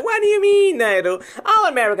 What do you mean, Nairux? All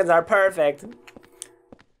Americans are perfect.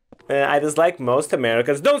 I dislike most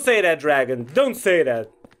Americans. Don't say that, Dragon. Don't say that.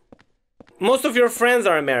 Most of your friends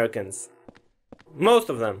are Americans. Most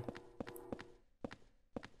of them.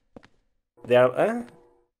 They are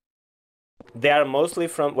mostly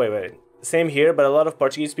from... Wait. Same here, but a lot of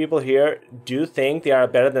Portuguese people here do think they are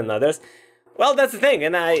better than others. Well, that's the thing,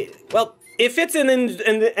 and well, if it's an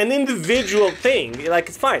individual thing, like,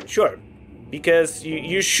 it's fine, sure. Because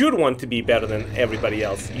you should want to be better than everybody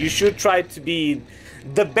else. You should try to be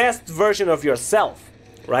the best version of yourself,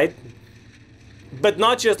 right? But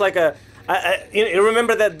not just like you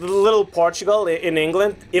remember that little Portugal in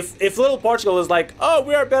England? If little Portugal is like, oh,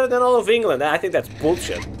 we are better than all of England, I think that's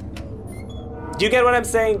bullshit. Do you get what I'm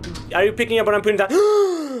saying? Are you picking up what I'm putting down?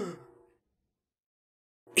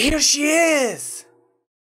 Here she is!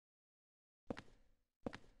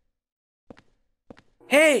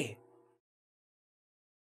 Hey!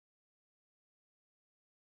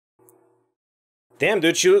 Damn,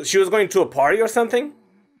 dude, she was going to a party or something?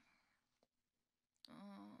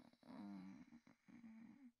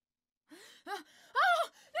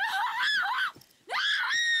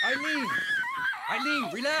 Eileen,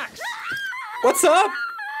 relax! What's up?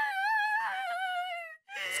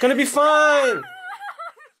 It's gonna be fine!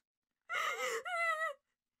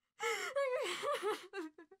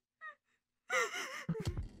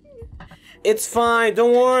 It's fine,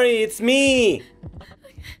 don't worry, it's me!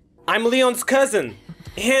 I'm Leon's cousin,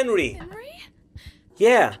 Henry. Henry?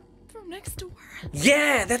 Yeah. From next door?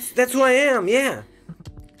 Yeah, that's who I am, yeah.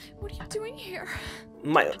 What are you doing here?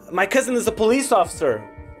 My cousin is a police officer.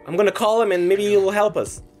 I'm gonna call him and maybe he will help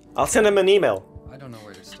us. I'll send him an email. I don't know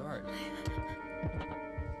where to start.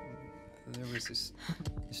 There was this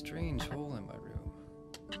strange hole in my room.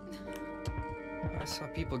 I saw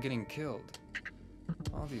people getting killed.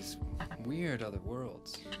 All these weird other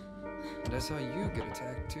worlds. And I saw you get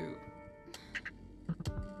attacked too.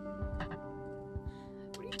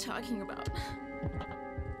 What are you talking about?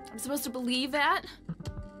 I'm supposed to believe that?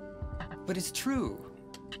 But it's true.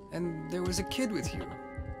 And there was a kid with you.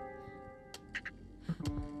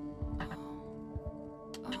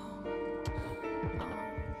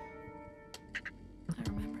 I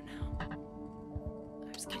remember now.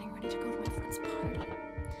 I was getting ready to go to my friend's party.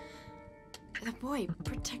 The boy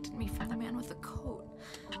protected me from the man with the coat.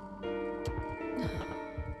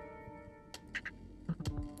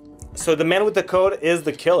 So the man with the code is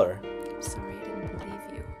the killer. I'm sorry I didn't believe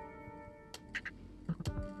you.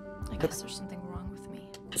 I guess there's something wrong with me.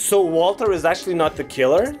 So Walter is actually not the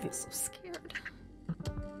killer? I'm so scared.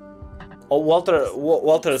 Oh,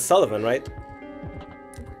 Walter Sullivan, right?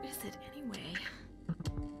 Where is it anyway?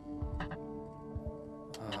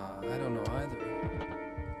 I don't know either.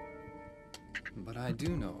 But I do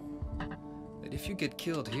know that if you get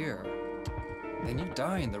killed here, then you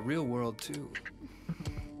die in the real world too.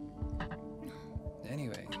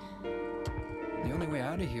 Anyway, the only way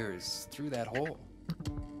out of here is through that hole.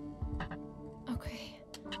 Okay.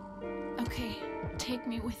 Okay, take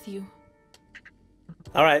me with you.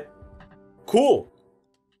 Alright. Cool.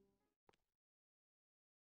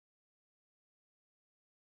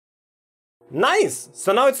 Nice!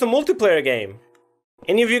 So now it's a multiplayer game.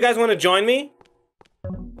 Any of you guys want to join me?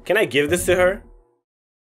 Can I give this to her?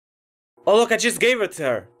 Oh look, I just gave it to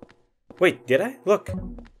her. Wait, did I? Look.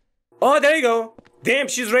 Oh, there you go. Damn,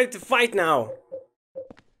 she's ready to fight now.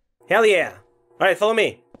 Hell yeah. Alright, follow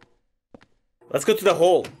me. Let's go to the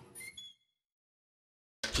hole.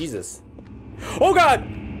 Jesus. Oh god!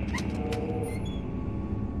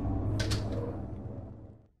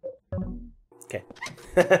 Okay.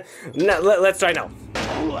 Now, let's try now.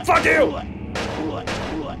 Fuck you!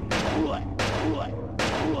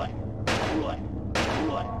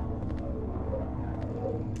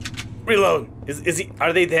 Reload. Is he?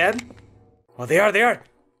 Are they dead? Oh, they are. They are.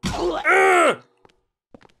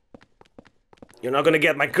 You're not gonna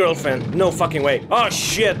get my girlfriend. No fucking way. Oh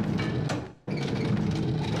shit.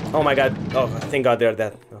 Oh my god. Oh, thank god they're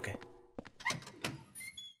dead. Okay.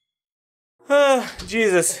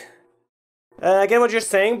 Jesus. I get what you're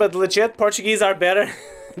saying, but legit, Portuguese are better.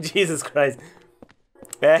 Jesus Christ.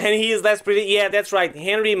 And he is less pretty. Yeah, that's right.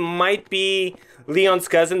 Henry might be Leon's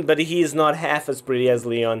cousin, but he is not half as pretty as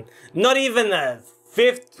Leon. Not even a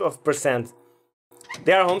fifth of percent.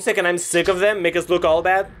 They are homesick and I'm sick of them. Make us look all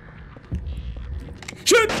bad.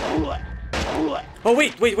 Shoot! Oh,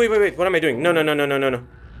 wait. What am I doing? No.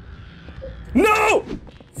 No!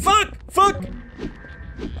 Fuck!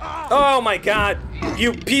 Oh my god.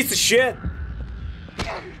 You piece of shit.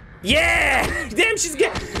 Yeah! Damn, she's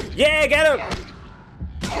get. Yeah, get him!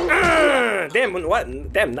 Damn,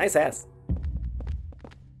 what? Damn, nice ass.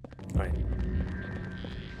 Alright.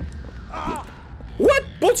 What?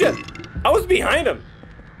 Bullshit! I was behind him!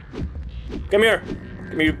 Come here.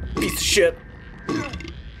 Come here, you piece of shit.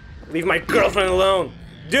 Leave my girlfriend alone.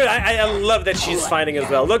 Dude, I love that she's fighting as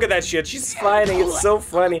well. Look at that shit. She's fighting. It's so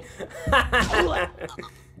funny.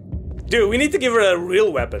 Dude, we need to give her a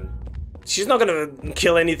real weapon. She's not gonna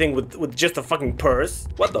kill anything with just a fucking purse.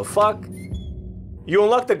 What the fuck? You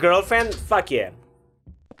unlock the girlfriend? Fuck yeah.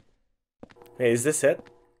 Hey, is this it?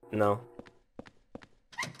 No.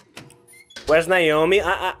 Where's Naomi?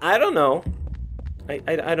 I don't know.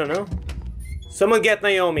 I don't know. Someone get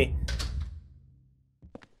Naomi.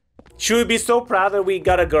 Should we be so proud that we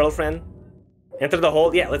got a girlfriend? Enter the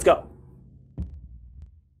hole? Yeah, let's go.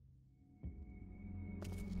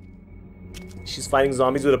 She's fighting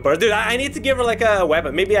zombies with a purse. Dude, I need to give her like a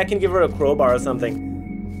weapon. Maybe I can give her a crowbar or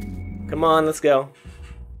something. Come on, let's go.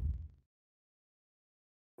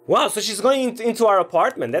 Wow, so she's going into our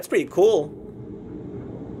apartment. That's pretty cool.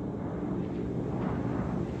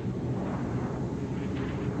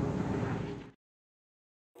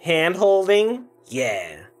 Hand holding?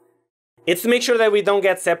 Yeah. It's to make sure that we don't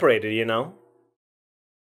get separated, you know?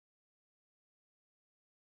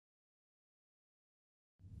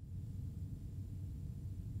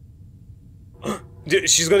 Dude,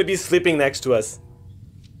 she's gonna be sleeping next to us.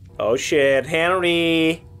 Oh shit,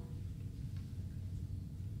 Henry!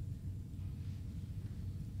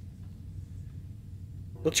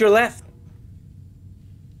 Look to your left.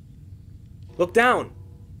 Look down.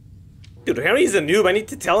 Dude, Henry's a noob. I need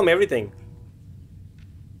to tell him everything.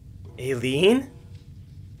 Eileen?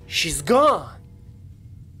 She's gone.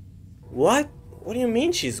 What? What do you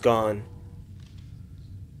mean she's gone?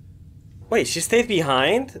 Wait, she stayed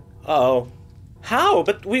behind? Uh-oh. How?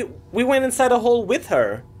 But we went inside a hole with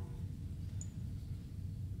her.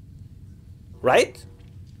 Right?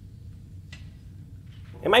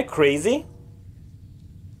 Am I crazy?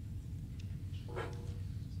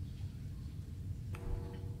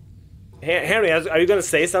 Henry, are you gonna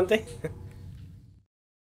say something?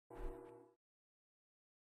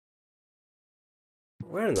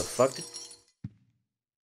 Where the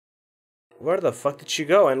fuck did she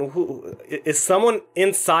go? And who is someone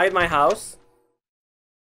inside my house?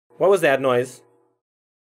 What was that noise?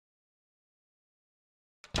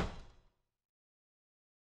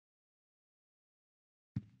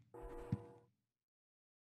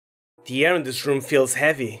 The air in this room feels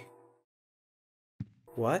heavy.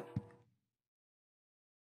 What?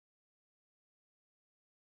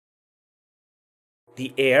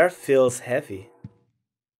 The air feels heavy.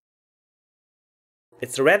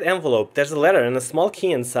 It's a red envelope. There's a letter and a small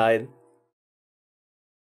key inside.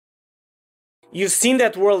 You've seen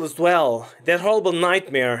that world as well, that horrible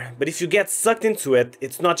nightmare, but if you get sucked into it,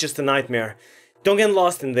 it's not just a nightmare. Don't get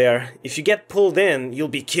lost in there. If you get pulled in, you'll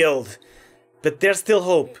be killed. But there's still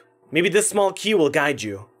hope. Maybe this small key will guide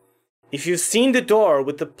you. If you've seen the door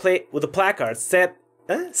with the placard set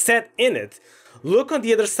in it, look on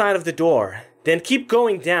the other side of the door. Then keep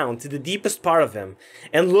going down to the deepest part of them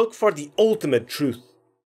and look for the ultimate truth.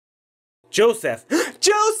 Joseph!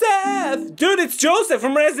 Joseph! Dude, it's Joseph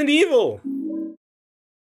from Resident Evil!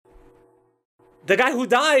 The guy who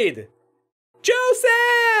died!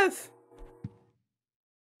 Joseph!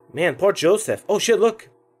 Man, poor Joseph. Oh shit, look.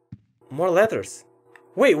 More letters.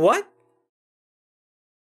 Wait, what?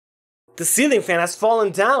 The ceiling fan has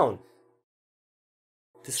fallen down.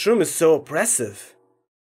 This room is so oppressive.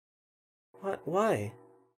 What? Why?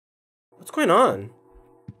 What's going on?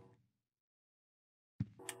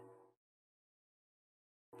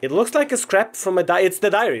 It looks like a scrap from a diary. It's the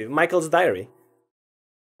diary, Michael's diary.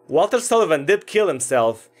 Walter Sullivan did kill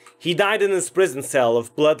himself. He died in his prison cell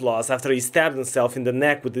of blood loss after he stabbed himself in the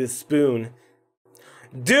neck with his spoon.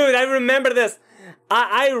 Dude, I remember this.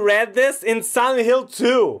 I read this in Silent Hill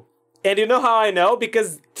 2. And you know how I know?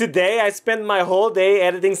 Because today I spent my whole day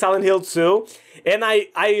editing Silent Hill 2. And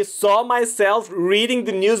I saw myself reading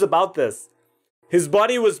the news about this. His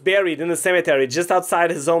body was buried in a cemetery just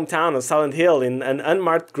outside his hometown of Silent Hill in an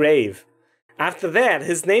unmarked grave. After that,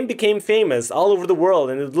 his name became famous all over the world,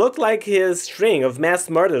 and it looked like his string of mass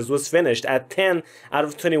murders was finished at 10 out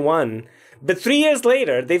of 21. But 3 years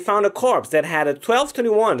later, they found a corpse that had a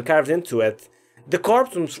 1221 carved into it. The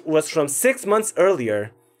corpse was from 6 months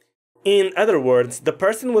earlier. In other words, the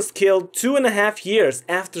person was killed 2.5 years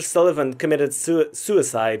after Sullivan committed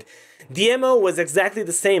suicide. The MO was exactly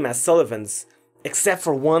the same as Sullivan's, except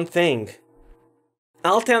for one thing.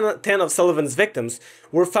 All 10 of Sullivan's victims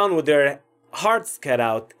were found with their hearts cut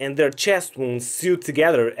out and their chest wounds sewed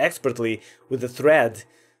together expertly with a thread.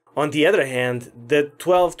 On the other hand, the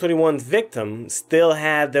 1221 victim still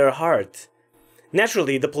had their heart.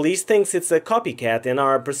 Naturally, the police thinks it's a copycat and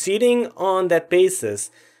are proceeding on that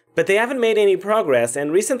basis, but they haven't made any progress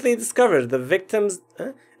and recently discovered the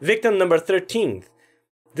victim number 13.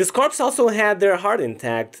 This corpse also had their heart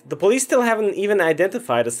intact. The police still haven't even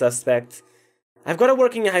identified a suspect. I've got a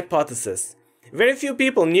working hypothesis. Very few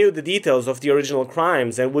people knew the details of the original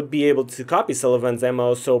crimes and would be able to copy Sullivan's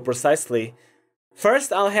MO so precisely.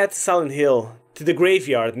 First, I'll head to Silent Hill, to the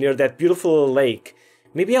graveyard near that beautiful little lake.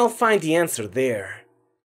 Maybe I'll find the answer there.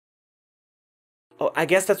 Oh, I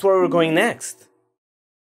guess that's where we're going next.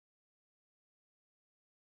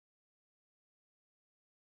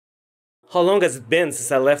 How long has it been since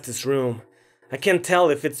I left this room? I can't tell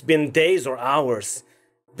if it's been days or hours.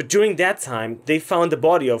 But during that time, they found the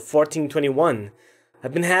body of 1421.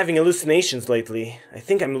 I've been having hallucinations lately. I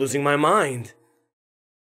think I'm losing my mind.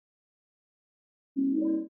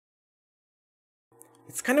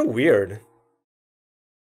 It's kind of weird.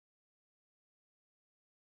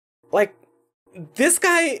 Like, this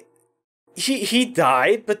guy, he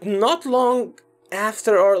died, but not long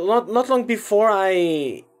after, or not long before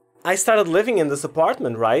I started living in this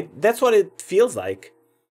apartment, right? That's what it feels like.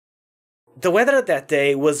 The weather that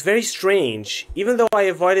day was very strange. Even though I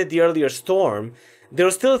avoided the earlier storm, there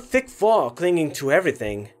was still a thick fog clinging to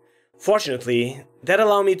everything. Fortunately, that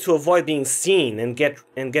allowed me to avoid being seen and get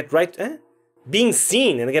right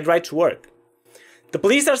to work. The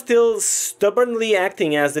police are still stubbornly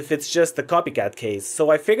acting as if it's just a copycat case, so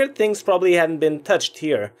I figured things probably hadn't been touched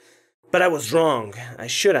here. But I was wrong. I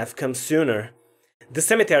should have come sooner. The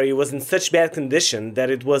cemetery was in such bad condition that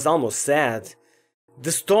it was almost sad.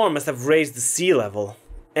 The storm must have raised the sea level.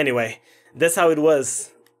 Anyway, that's how it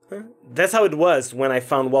was. That's how it was when I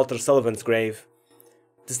found Walter Sullivan's grave.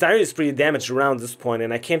 This diary is pretty damaged around this point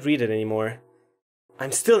and I can't read it anymore.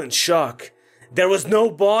 I'm still in shock. There was no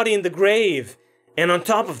body in the grave. And on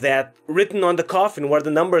top of that, written on the coffin were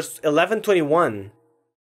the numbers 1121.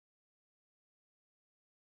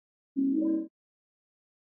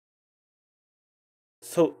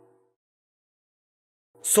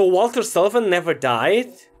 So Walter Sullivan never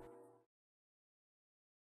died?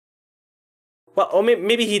 Well, or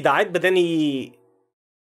maybe he died, but then he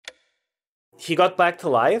got back to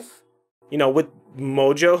life? You know, with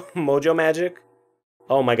mojo magic?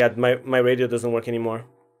 Oh my god, my radio doesn't work anymore.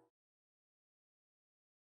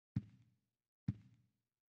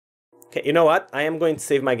 Okay, you know what? I am going to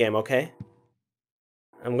save my game, okay?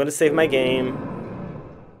 I'm going to save my game.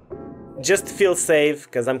 Just to feel safe,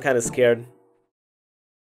 because I'm kind of scared.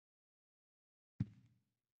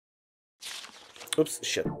 Oops,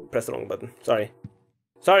 shit. Press the wrong button. Sorry.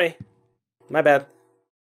 Sorry. My bad.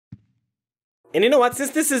 And you know what?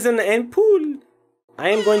 Since this is an ampoule, I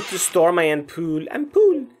am going to store my ampoule.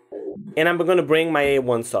 And I'm going to bring my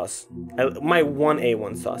A1 sauce. My one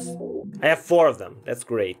A1 sauce. I have 4 of them. That's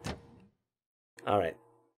great. Alright.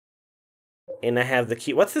 And I have the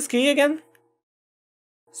key. What's this key again?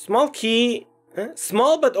 Small key.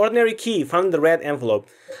 Small but ordinary key found in the red envelope.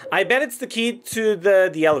 I bet it's the key to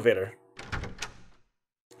the elevator.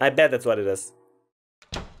 I bet that's what it is.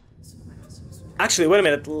 Actually, wait a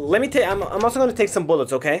minute. Let me take. I'm also going to take some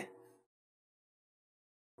bullets, okay?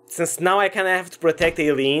 Since now I kind of have to protect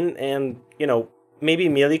Eileen, and you know, maybe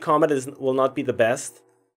melee combat will not be the best.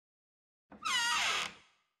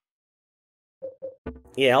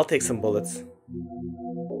 Yeah, I'll take some bullets.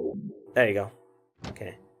 There you go.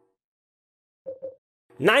 Okay.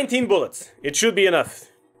 19 bullets. It should be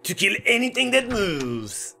enough to kill anything that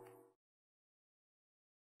moves.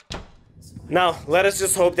 Now, let us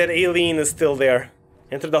just hope that Eileen is still there.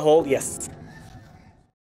 Enter the hole? Yes.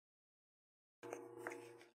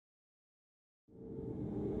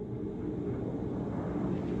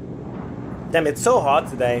 Damn, it's so hot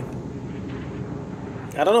today.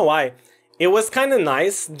 I don't know why. It was kind of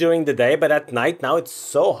nice during the day, but at night now it's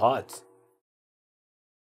so hot.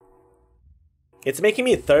 It's making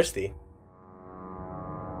me thirsty.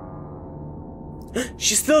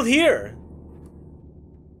 She's still here!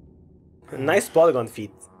 Nice polygon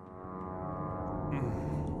feet.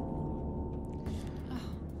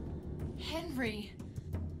 Henry.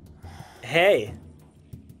 Hey.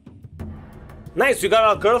 Nice, we got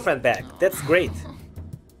our girlfriend back. That's great.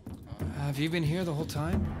 Have you been here the whole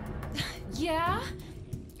time? Yeah?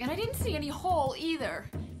 And I didn't see any hole either.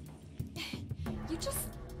 You just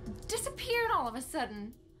disappeared all of a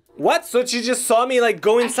sudden. What? So she just saw me like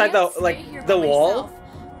go inside the wall? Myself.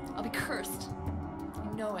 I'll be cursed. I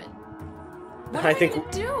know it. What I am think I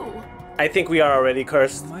gonna do? I think we are already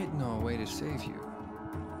cursed. I might know a way to save you.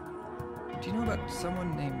 Do you know about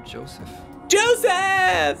someone named Joseph?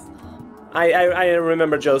 Joseph! I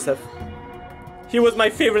remember Joseph. He was my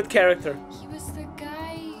favorite character. He was the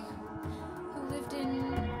guy who lived in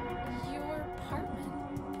your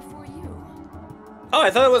apartment before you. Oh,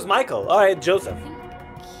 I thought it was Michael. Alright, Joseph. I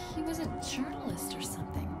think he was a journalist or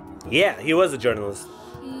something. Yeah, he was a journalist.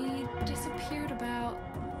 He disappeared about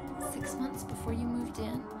 6 months before you moved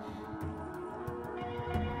in.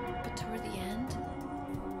 But toward the end,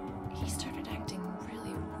 he started acting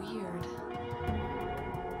really weird.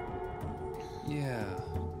 Yeah.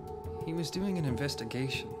 He was doing an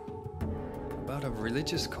investigation about a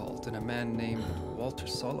religious cult and a man named Walter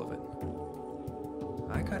Sullivan.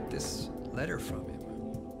 I got this letter from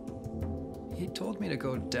him. He told me to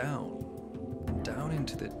go down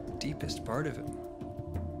into the deepest part of him,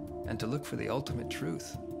 and to look for the ultimate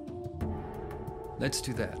truth. Let's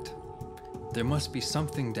do that. There must be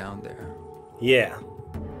something down there. Yeah.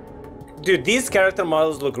 Dude, these character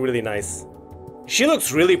models look really nice. She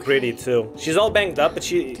looks really pretty too. She's all banged up, but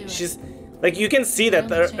she's like, you can see that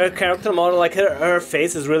her character model, like her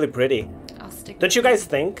face is really pretty. Don't you guys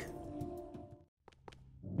think?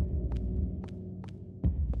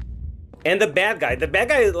 And the bad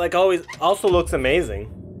guy like always also looks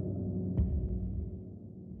amazing.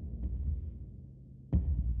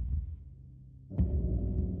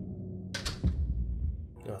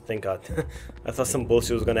 Oh, thank God. I thought some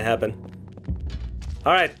bullshit was gonna happen.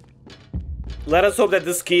 Alright. Let us hope that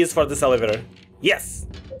this key is for this elevator. Yes!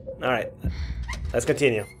 Alright. Let's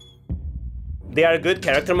continue. They are good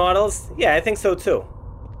character models? Yeah, I think so too.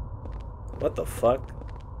 What the fuck?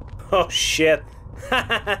 Oh shit.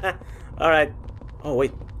 Alright. Oh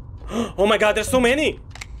wait. Oh my God, there's so many!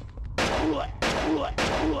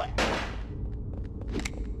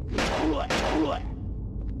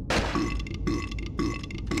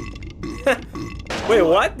 Wait,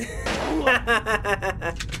 what?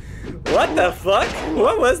 What the fuck?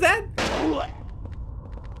 What was that?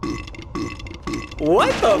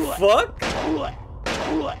 What the fuck?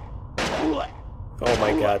 Oh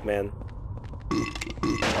my God, man.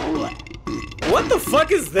 What the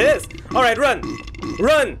fuck is this? Alright, run!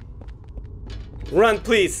 Run! Run,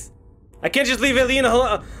 please. I can't just leave Eileen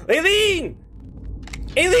alone. Eileen!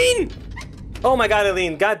 Eileen! Oh my God,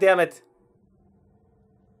 Eileen. God damn it.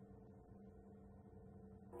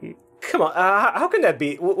 Come on, how can that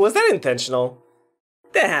be? Was that intentional?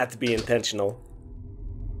 That had to be intentional.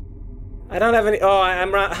 I don't have any. Oh,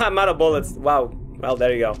 I'm out of bullets. Wow. Well,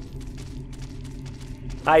 there you go.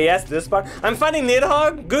 Ah, yes, this part. I'm finding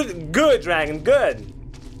Nidhogg. Good, Dragon. Good.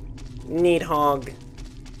 Neat hog.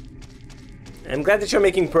 I'm glad that you're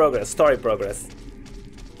making progress, story progress.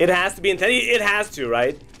 It has to be intended. It has to,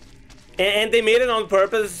 right? And they made it on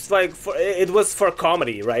purpose, like it was for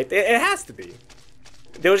comedy, right? It has to be.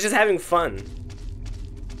 They were just having fun.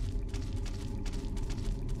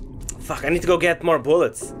 Fuck, I need to go get more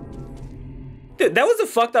bullets. Dude, that was a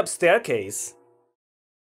fucked up staircase.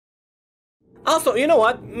 Also, you know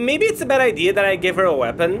what? Maybe it's a bad idea that I give her a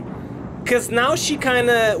weapon. Because now she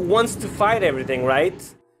kinda wants to fight everything,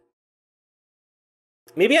 right?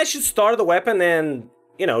 Maybe I should start the weapon and,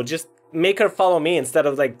 you know, just make her follow me instead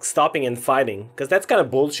of, like, stopping and fighting. Because that's kind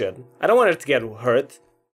of bullshit. I don't want her to get hurt.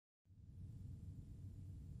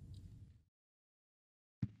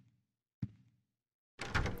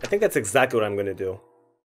 I think that's exactly what I'm gonna do.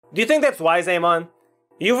 Do you think that's wise, Amon?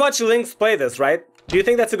 You've watched Lynx play this, right? Do you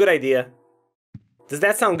think that's a good idea? Does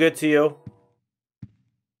that sound good to you?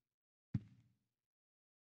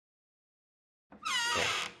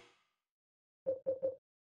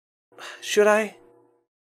 Should I?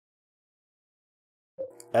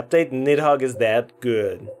 Update Nidhogg is that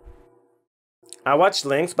good. I watched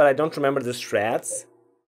Lynx, but I don't remember the strats.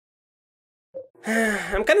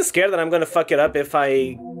 I'm kind of scared that I'm gonna fuck it up if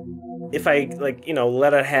I like, you know,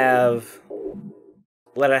 let her have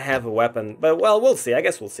a weapon. But well, we'll see. I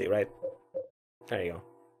guess we'll see, right? There you go.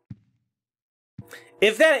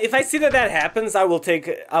 If I see that happens, I will take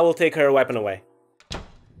her weapon away.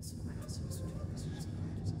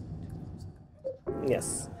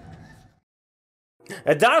 Yes.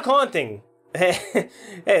 A dark haunting. New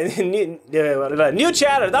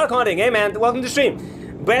chatter, dark haunting. Hey man, welcome to stream.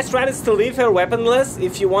 Best strat is to leave her weaponless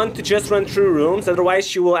if you want to just run through rooms, otherwise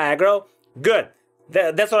she will aggro. Good.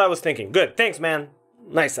 That's what I was thinking. Good. Thanks, man.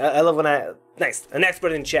 Nice. I love when nice. An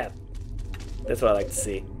expert in chat. That's what I like to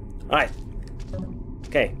see. Alright.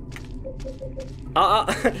 Okay.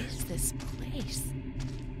 What is this place?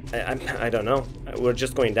 I don't know. We're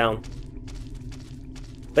just going down.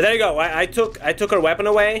 But there you go. I took her weapon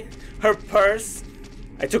away. Her purse.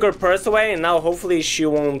 I took her purse away, and now hopefully she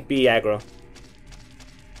won't be aggro.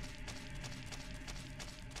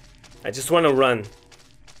 I just want to run.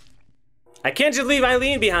 I can't just leave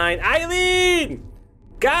Eileen behind. Eileen!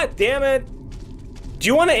 God damn it! Do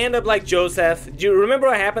you want to end up like Joseph? Do you remember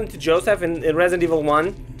what happened to Joseph in Resident Evil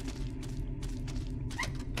 1?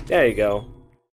 There you go.